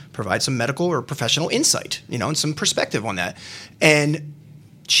use and provide some medical or professional insight, you know, and some perspective on that. And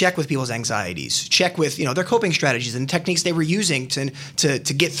check with people's anxieties, check with, you know, their coping strategies and techniques they were using to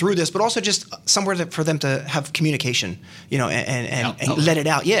get through this, but also just somewhere for them to have communication, you know, and let it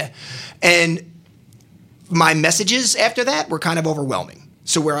out. Yeah. And my messages after that were kind of overwhelming.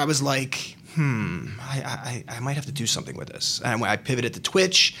 So where I was like, I might have to do something with this. And when I pivoted to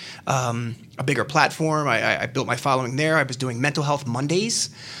Twitch, a bigger platform, I built my following there. I was doing Mental Health Mondays,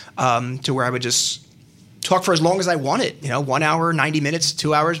 to where I would just talk for as long as I wanted, you know, 1 hour, 90 minutes,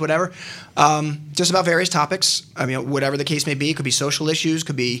 2 hours, whatever, just about various topics. I mean, whatever the case may be. It could be social issues,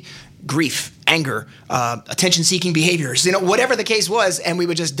 could be grief, anger, attention-seeking behaviors, you know, whatever the case was, and we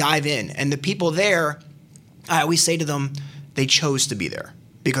would just dive in. And the people there, I always say to them, they chose to be there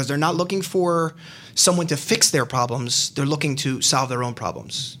because they're not looking for someone to fix their problems. They're looking to solve their own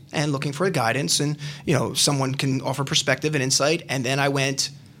problems and looking for guidance, and, you know, someone can offer perspective and insight. And then I went,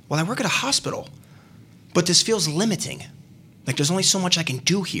 well, I work at a hospital, but this feels limiting. Like there's only so much I can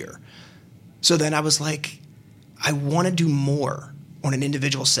do here. So then I was like, I want to do more on an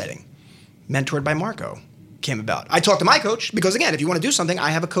individual setting. Mentored by Marco came about. I talked to my coach because, again, if you want to do something, I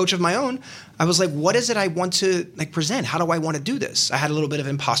have a coach of my own. I was like, what is it I want to present? How do I want to do this? I had a little bit of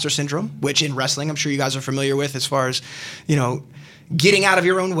imposter syndrome, which in wrestling, I'm sure you guys are familiar with, as far as, you know, getting out of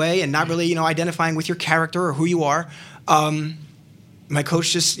your own way and not really, you know, identifying with your character or who you are. My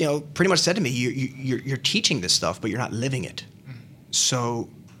coach just, you know, pretty much said to me, you're teaching this stuff, but you're not living it. So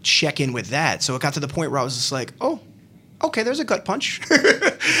check in with that. So it got to the point where I was just like, oh, okay, there's a gut punch.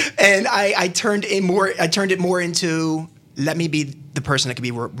 And I turned it more into, let me be the person that can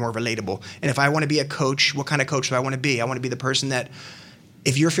be more relatable. And if I want to be a coach, what kind of coach do I want to be? I want to be the person that,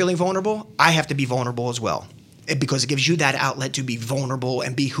 if you're feeling vulnerable, I have to be vulnerable as well. Because it gives you that outlet to be vulnerable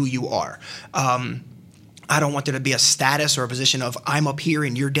and be who you are. I don't want there to be a status or a position of I'm up here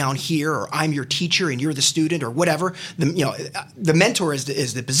and you're down here, or I'm your teacher and you're the student, or whatever. The mentor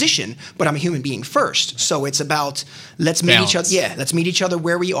is the position, but I'm a human being first. So it's about let's meet each other. Yeah, let's meet each other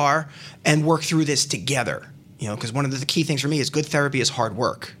where we are and work through this together. You know, because one of the key things for me is good therapy is hard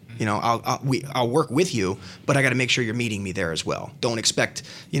work. You know, I'll work with you, but I got to make sure you're meeting me there as well. Don't expect,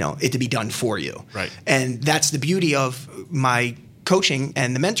 you know, it to be done for you. Right. And that's the beauty of my coaching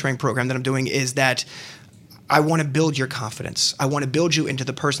and the mentoring program that I'm doing, is that I want to build your confidence. I want to build you into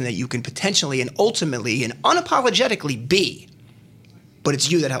the person that you can potentially and ultimately and unapologetically be. But it's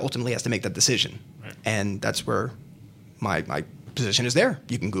you that ultimately has to make that decision. Right. And that's where my position is there.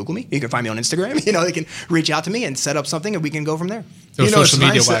 You can Google me. You can find me on Instagram. You know, they can reach out to me and set up something, and we can go from there. So you know, social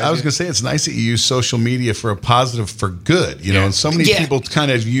media. Nice, I was going to say, it's nice that you use social media for a positive, for good. You know, and so many people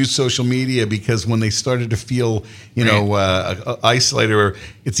kind of use social media because when they started to feel, you know, isolated, or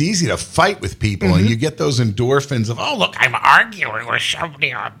it's easy to fight with people, and you get those endorphins of, oh, look, I'm arguing with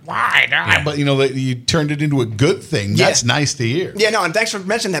somebody online. But, you know, you turned it into a good thing. That's nice to hear. Yeah, no, and thanks for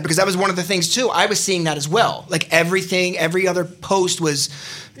mentioning that, because that was one of the things, too. I was seeing that as well. Like every other post was,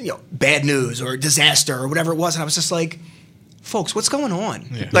 you know, bad news or disaster or whatever it was. And I was just like, folks, what's going on?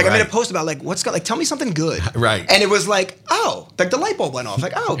 Yeah. Like, I made a post about, like, tell me something good. Right. And it was like, oh, like the light bulb went off.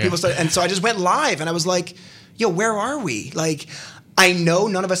 Like, oh, people started. And so I just went live, and I was like, yo, where are we? Like, I know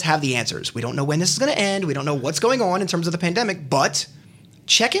none of us have the answers. We don't know when this is going to end. We don't know what's going on in terms of the pandemic, but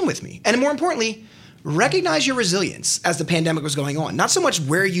check in with me. And more importantly, recognize your resilience as the pandemic was going on. Not so much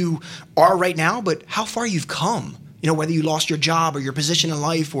where you are right now, but how far you've come. You know, whether you lost your job or your position in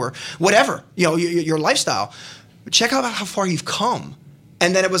life or whatever, you know, your lifestyle. Check out how far you've come.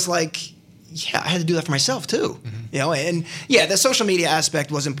 And then it was like, yeah, I had to do that for myself too. You know, and yeah, the social media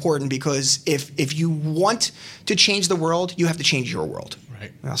aspect was important because if you want to change the world, you have to change your world.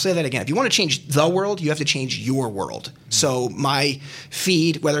 Right. And I'll say that again. If you want to change the world, you have to change your world. So my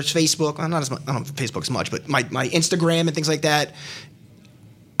feed, whether it's Facebook, I don't know Facebook as much, but my Instagram and things like that,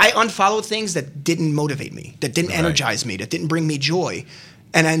 I unfollowed things that didn't motivate me, that didn't energize me, that didn't bring me joy.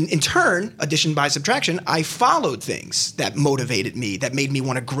 And then in turn, addition by subtraction, I followed things that motivated me, that made me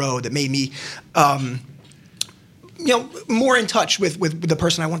want to grow, that made me, more in touch with the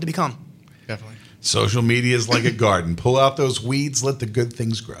person I want to become. Definitely. Social media is like a garden. Pull out those weeds, let the good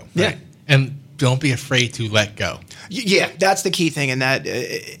things grow. Yeah. Right. And don't be afraid to let go. Yeah, that's the key thing. And that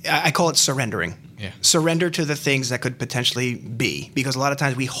I call it surrendering. Yeah. Surrender to the things that could potentially be, because a lot of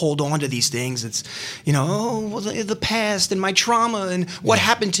times we hold on to these things. It's, the past and my trauma and what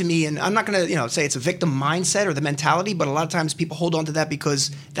happened to me. And I'm not going to, say it's a victim mindset or the mentality, but a lot of times people hold on to that because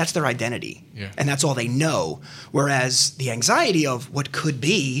that's their identity. Yeah. And that's all they know. Whereas the anxiety of what could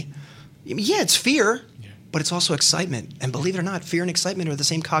be, it's fear, but it's also excitement. And believe it or not, fear and excitement are the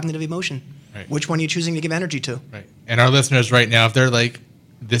same cognitive emotion. Right. Which one are you choosing to give energy to? Right. And our listeners right now, if they're like,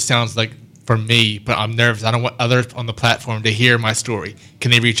 this sounds like for me, but I'm nervous, I don't want others on the platform to hear my story,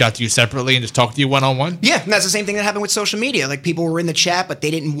 can they reach out to you separately and just talk to you one-on-one? Yeah, and that's the same thing that happened with social media. Like, people were in the chat, but they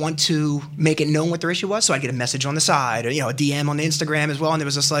didn't want to make it known what their issue was, so I'd get a message on the side or, a DM on the Instagram as well, and it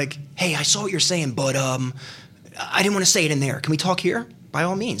was just like, hey, I saw what you're saying, but I didn't want to say it in there. Can we talk here? By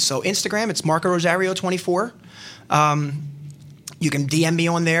all means. So Instagram, it's Marco Rosario 24. You can DM me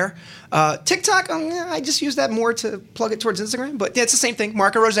on there. TikTok, I just use that more to plug it towards Instagram. But yeah, it's the same thing,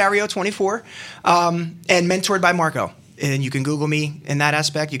 Marco Rosario 24, and Mentored by Marco. And you can Google me in that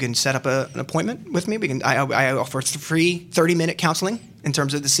aspect. You can set up an appointment with me. I offer free 30-minute counseling in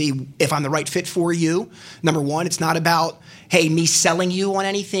terms of to see if I'm the right fit for you. Number one, it's not about, hey, me selling you on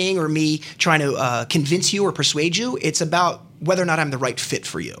anything or me trying to convince you or persuade you. It's about whether or not I'm the right fit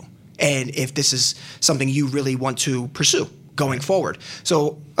for you, and if this is something you really want to pursue going forward.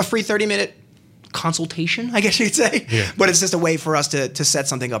 So a free 30-minute consultation, I guess you'd say. Yeah. But it's just a way for us to set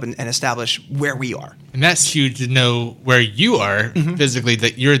something up and establish where we are. And that's huge to know where you are physically,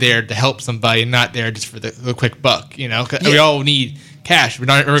 that you're there to help somebody and not there just for the quick buck. We all need cash. We're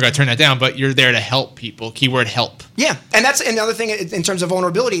not ever going to turn that down, but you're there to help people. Keyword help. Yeah, and that's another thing in terms of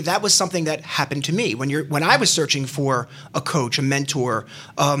vulnerability. That was something that happened to me when I was searching for a coach, a mentor,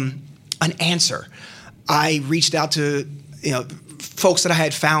 an answer. I reached out to folks that I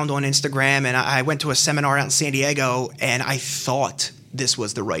had found on Instagram, and I went to a seminar out in San Diego, and I thought this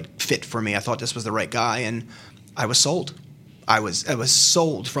was the right fit for me. I thought this was the right guy, and I was sold. I was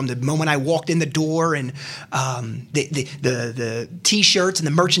sold from the moment I walked in the door, and the T-shirts and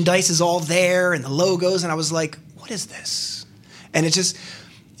the merchandise is all there, and the logos, and I was like, "What is this?" And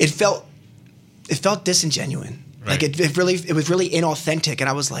it felt disingenuous. Right. Like it was really inauthentic, and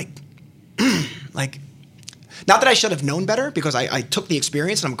I was like, not that I should have known better, because I took the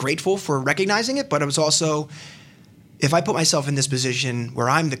experience and I'm grateful for recognizing it, but it was also, if I put myself in this position where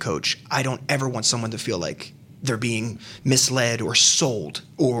I'm the coach, I don't ever want someone to feel like they're being misled or sold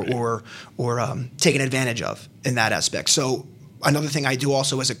or taken advantage of in that aspect. So another thing I do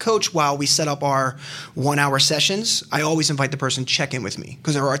also as a coach, while we set up our 1-hour sessions, I always invite the person to check in with me,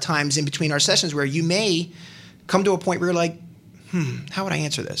 because there are times in between our sessions where you may come to a point where you're like, how would I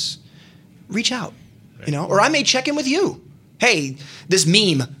answer this? Reach out. Or I may check in with you. Hey, this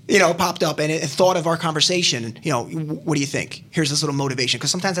meme, popped up and it thought of our conversation. What do you think? Here's this little motivation.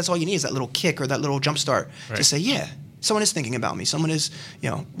 Because sometimes that's all you need is that little kick or that little jump start to say, yeah, someone is thinking about me. Someone is,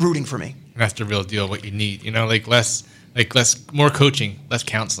 rooting for me. And that's the real deal, what you need. Less more coaching, less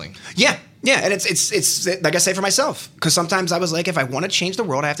counseling. Yeah. Yeah, and it's like I say for myself, because sometimes I was like, if I want to change the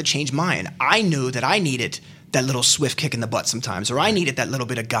world, I have to change mine. I knew that I needed that little swift kick in the butt sometimes, or I needed that little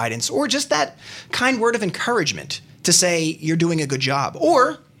bit of guidance, or just that kind word of encouragement to say you're doing a good job,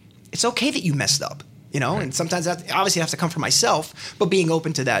 or it's okay that you messed up, Right. And sometimes that obviously has to come from myself, but being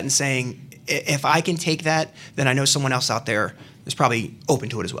open to that and saying, if I can take that, then I know someone else out there is probably open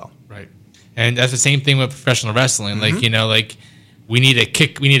to it as well. Right. And that's the same thing with professional wrestling. We need a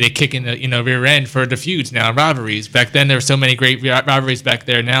kick in the rear end for the feuds now, rivalries. Back then there were so many great rivalries back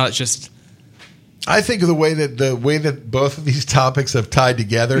there. Now it's just I think the way that both of these topics have tied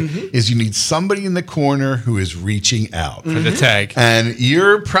together is you need somebody in the corner who is reaching out for the tag, and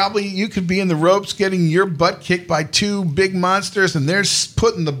you could be in the ropes getting your butt kicked by two big monsters, and they're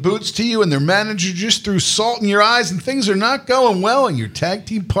putting the boots to you, and their manager just threw salt in your eyes, and things are not going well, and your tag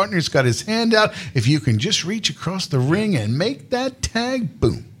team partner's got his hand out. If you can just reach across the ring and make that tag,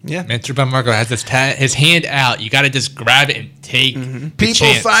 boom. Yeah, Mr. Marco has his hand out. You got to just grab it and take. People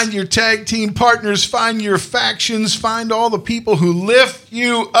chance. find your tag team partners, find your factions, find all the people who lift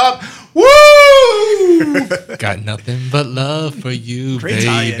you up. Woo! Got nothing but love for you, great baby.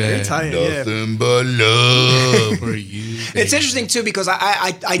 tie-in, great tie-in, Nothing but love for you. Baby. It's interesting too because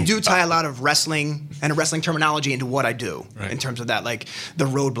I do tie a lot of wrestling and wrestling terminology into what I do in terms of that, like the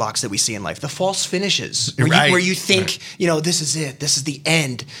roadblocks that we see in life, the false finishes, where you think this is it, this is the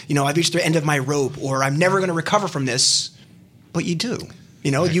end. I've reached the end of my rope, or I'm never going to recover from this, but you do.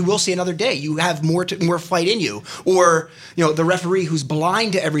 You will see another day. You have more fight in you, or the referee who's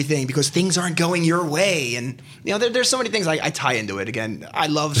blind to everything because things aren't going your way, and there's so many things I tie into it. Again, I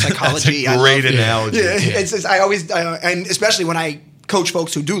love psychology. That's a great analogy. Yeah, it's I always and especially when I coach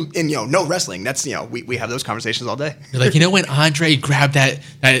folks who do know wrestling. That's we have those conversations all day. You're like, when Andre grabbed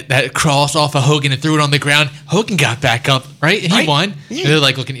that cross off of Hogan and threw it on the ground, Hogan got back up, right? And he won. Yeah. And they're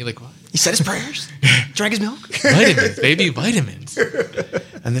like looking at you like, what? He said his prayers, drank his milk. Vitamins, baby, vitamins.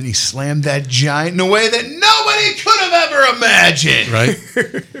 And then he slammed that giant in a way that nobody could have ever imagined. Right.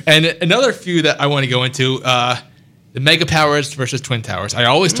 And another feud that I want to go into, the Mega Powers versus Twin Towers. I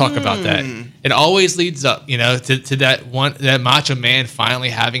always talk about that. It always leads up, to that Macho Man finally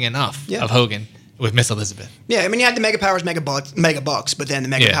having enough of Hogan with Miss Elizabeth. Yeah, I mean, you had the Mega Powers, Mega Bucks, but then the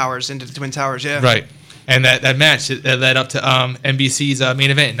Mega Powers into the Twin Towers, Right. And that match that led up to NBC's main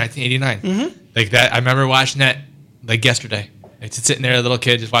event in 1989. Like that, I remember watching that like yesterday. Like sitting there, a little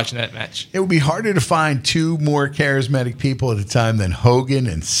kid, just watching that match. It would be harder to find two more charismatic people at a time than Hogan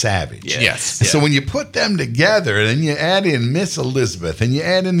and Savage. Yeah. Yes. And so when you put them together, and then you add in Miss Elizabeth, and you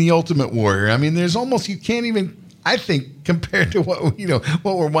add in the Ultimate Warrior. I mean, there's almost you can't even. I think compared to what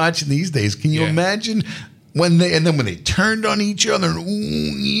what we're watching these days, can you imagine? When they turned on each other, and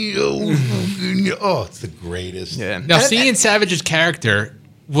it's the greatest. Yeah. Now, seeing Savage's character,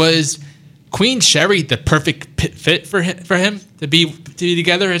 was Queen Sherry the perfect fit for him to be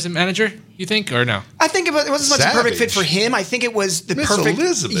together as a manager? You think, or no? I think it wasn't as much a perfect fit for him. I think it was the Miss perfect.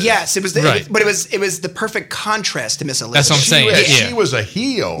 Elizabeth. Yes, it was. But it was the perfect contrast to Miss Elizabeth. That's what I'm saying. She was a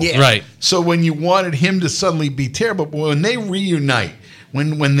heel, right? So when you wanted him to suddenly be terrible, but when they reunite.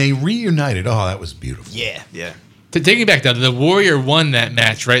 When they reunited, that was beautiful. Yeah, yeah. To take you back, though, the Warrior won that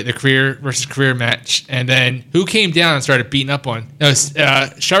match, right? The career versus career match. And then who came down and started beating up on? No,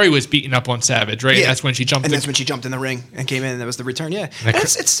 Sherry was beating up on Savage, right? Yeah. And that's when she jumped. And that's when she jumped in the ring and came in. And that was the return. Yeah.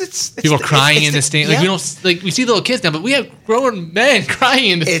 It's people crying in the stand. Like we don't we see little kids now, but we have grown men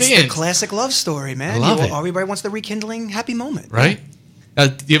crying in the stands. It's the classic love story, man. I love it. Everybody wants the rekindling happy moment, right?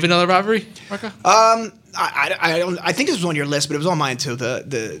 Do you have another rivalry, Marco? I think this was on your list, but it was on mine too.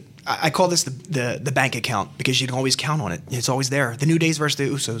 I call this the bank account because you can always count on it. It's always there. The New Days versus the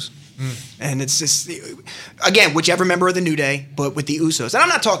Usos. And it's just, again, whichever member of the New Day, but with the Usos. And I'm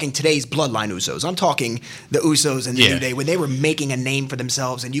not talking today's Bloodline Usos. I'm talking the Usos and the New Day when they were making a name for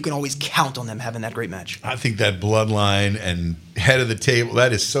themselves, and you can always count on them having that great match. I think that Bloodline and head of the table,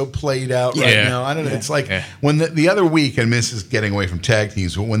 that is so played out right now. I don't know. It's like when the other week, and this is getting away from tag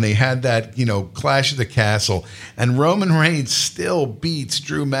teams, but when they had that, Clash of the Castle, and Roman Reigns still beats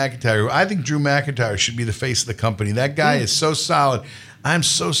Drew McIntyre. I think Drew McIntyre should be the face of the company. That guy is so solid. I'm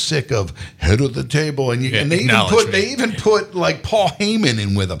so sick of head of the table, and they even put like Paul Heyman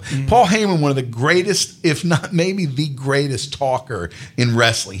in with him. Paul Heyman, one of the greatest, if not maybe the greatest talker in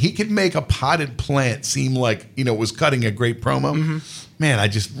wrestling. He could make a potted plant seem like was cutting a great promo.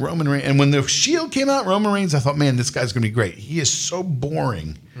 Man, Roman Reigns, and when the Shield came out, Roman Reigns, I thought, man, this guy's gonna be great. He is so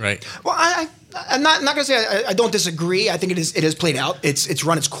boring. Right. Well, I'm not gonna say I don't disagree. I think it has played out. It's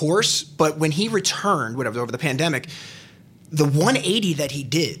run its course. But when he returned, over the pandemic. The 180 that he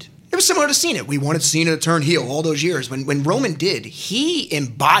did, it was similar to Cena. We wanted Cena to turn heel all those years. When Roman did, he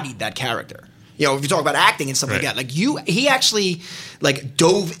embodied that character. If you talk about acting and stuff like that, he actually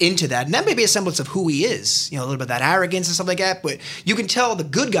dove into that, and that may be a semblance of who he is. A little bit of that arrogance and stuff like that. But you can tell the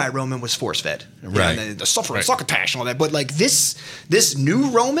good guy Roman was force fed, and the suffering succotash and all that. But this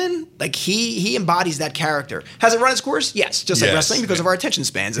new Roman, he embodies that character. Has it run its course? Yes, just like wrestling because of our attention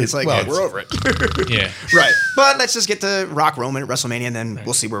spans. It's we're over it. Right. But let's just get to Rock Roman at WrestleMania, and then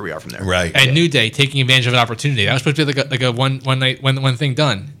we'll see where we are from there. Right. And New Day taking advantage of an opportunity. That was supposed to be like a one night one thing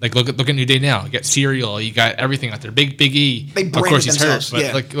done. Like look at New Day now. You got Serial, you got everything out there. Big E. They of course he's hurt,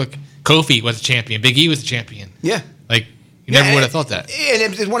 themselves, but look, Kofi was a champion. Big E was a champion. Yeah. Like, you never would have thought that.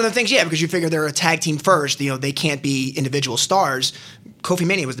 And it's one of the things, because you figure they're a tag team first. They can't be individual stars. Kofi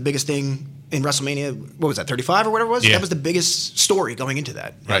Mania was the biggest thing in WrestleMania. What was that, 35 or whatever it was? Yeah. That was the biggest story going into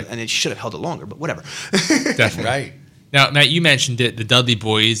that. Right. And it should have held it longer, but whatever. Definitely. Right. Now, Matt, you mentioned it, the Dudley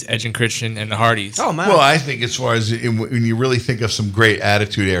Boys, Edge and Christian, and the Hardys. Oh, man. Well, I think as far as when you really think of some great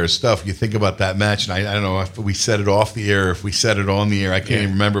Attitude Era stuff, you think about that match, and I don't know if we said it off the air, if we said it on the air, I can't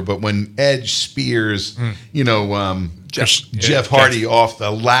even remember. But when Edge spears, Jeff Hardy off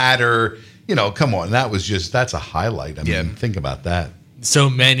the ladder, come on, that's a highlight. I mean, think about that. So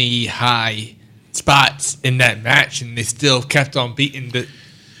many high spots in that match, and they still kept on beating the.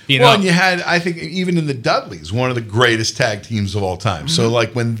 And you had, I think, even in the Dudleys, one of the greatest tag teams of all time. So,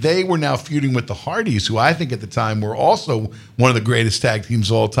 like, when they were now feuding with the Hardys, who I think at the time were also one of the greatest tag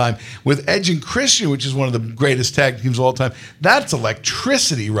teams of all time, with Edge and Christian, which is one of the greatest tag teams of all time, that's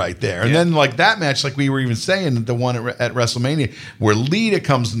electricity right there. And then, like, that match, like we were even saying, the one at WrestleMania, where Lita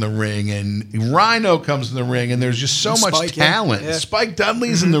comes in the ring and Rhino comes in the ring, and there's just so much talent. Yeah. Spike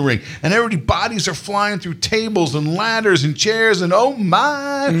Dudley's in the ring, and everybody's bodies are flying through tables and ladders and chairs, and oh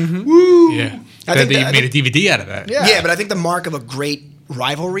my... Woo! Yeah. They made a DVD out of that. Yeah, but I think the mark of a great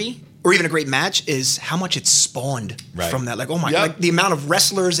rivalry or even a great match is how much it's spawned from that. Like, oh my, like the amount of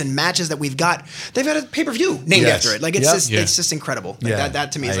wrestlers and matches that we've got. They've got a pay-per-view named after it. Like, it's just incredible. Like,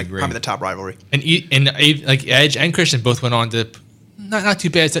 that to me is like probably the top rivalry. And like Edge and Christian both went on to not too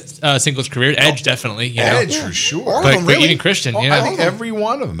bad singles career. Edge definitely, Edge for sure. But even Christian, I think every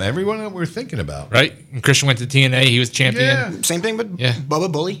one of them, everyone that we're thinking about, right? And Christian went to TNA; he was champion. Yeah. Same thing with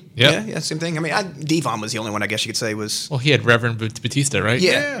Bubba Bully. Yeah, same thing. I mean, Devon was the only one I guess you could say was. Well, he had Reverend Batista, right?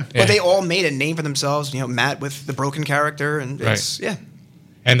 Yeah. But they all made a name for themselves. Matt with the broken character, and it's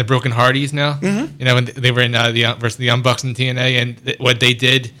and the Broken Hardys now. Mm-hmm. When they were in versus the Young Bucks in TNA, and what they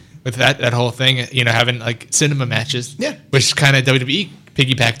did with that whole thing, having like cinema matches, which kind of WWE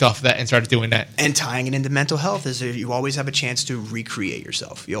piggybacked off of that and started doing that. And tying it into mental health is you always have a chance to recreate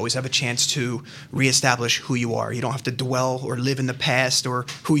yourself. You always have a chance to reestablish who you are. You don't have to dwell or live in the past or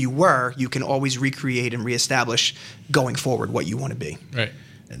who you were. You can always recreate and reestablish going forward what you want to be. Right.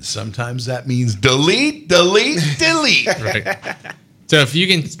 And sometimes that means delete, delete, delete. Right. So if you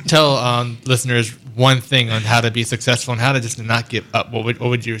can tell listeners one thing on how to be successful and how to just not give up, what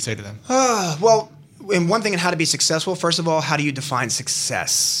would you say to them? Well, and one thing in how to be successful, first of all, how do you define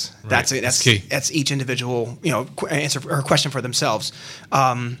success? Right. That's key. That's each individual, answer or question for themselves.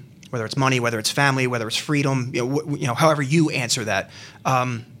 Whether it's money, whether it's family, whether it's freedom, however you answer that.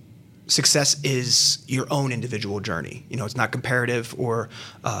 Success is your own individual journey. It's not comparative or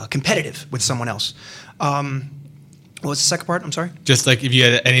competitive with someone else. What was the second part? I'm sorry. Just like if you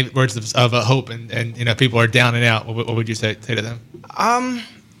had any words of hope and people are down and out, what would you say to them?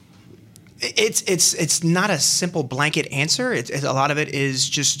 It's not a simple blanket answer. It's a lot of it is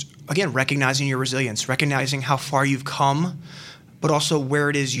just, again, recognizing your resilience, recognizing how far you've come, but also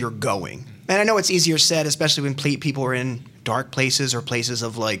where it is you're going. And I know it's easier said, especially when people are in dark places or places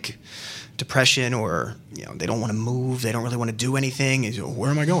of like depression or they don't want to move, they don't really want to do anything.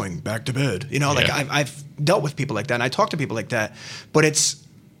 Where am I going? Back to bed. Like I've dealt with people like that, and I talk to people like that. But it's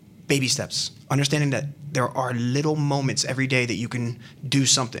baby steps, understanding that there are little moments every day that you can do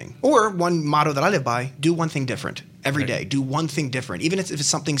something. Or one motto that I live by, do one thing different every day. Do one thing different. Even if it's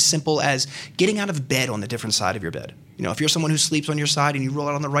something simple as getting out of bed on the different side of your bed. If you're someone who sleeps on your side and you roll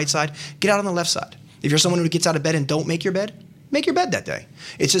out on the right side, get out on the left side. If you're someone who gets out of bed and don't make your bed that day.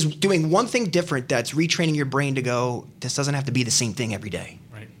 It's just doing one thing different that's retraining your brain to go, this doesn't have to be the same thing every day.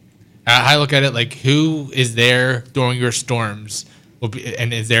 Right. I look at it like, who is there during your storms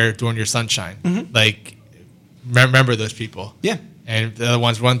and is there during your sunshine? Mm-hmm. Like, remember those people. Yeah. And the other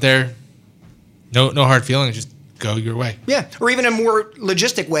ones weren't there, no hard feelings, just go your way. Yeah. Or even a more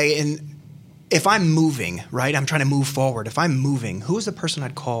logistic way, if I'm moving, right, I'm trying to move forward. If I'm moving, who's the person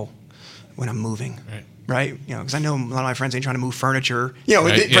I'd call when I'm moving? Right? Because I know a lot of my friends ain't trying to move furniture, from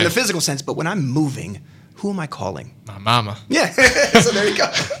the physical sense, but when I'm moving, who am I calling? My mama. Yeah. So there you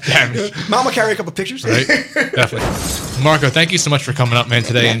go. Mama, carry a couple pictures. Right. Definitely. Marco, thank you so much for coming up, man,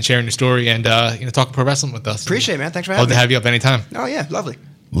 today and sharing your story and talking pro wrestling with us. Appreciate it, man. Thanks for having me. Love to have you up anytime. Oh, yeah. Lovely.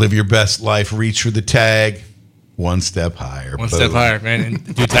 Live your best life. Reach for the tag. One step higher. One step higher, man.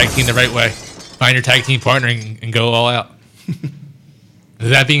 And do tag team the right way. Find your tag team partner and go all out.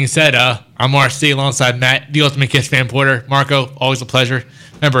 That being said, I'm RC alongside Matt, the Ultimate Kiss Fan Porter. Marco, always a pleasure.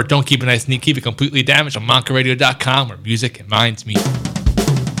 Remember, don't keep it nice and neat. Keep it completely damaged on MonkaRadio.com, where music and minds meet.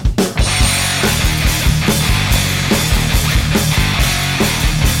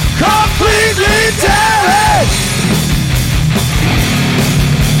 Completely damaged.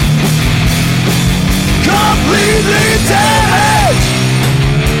 bleeding.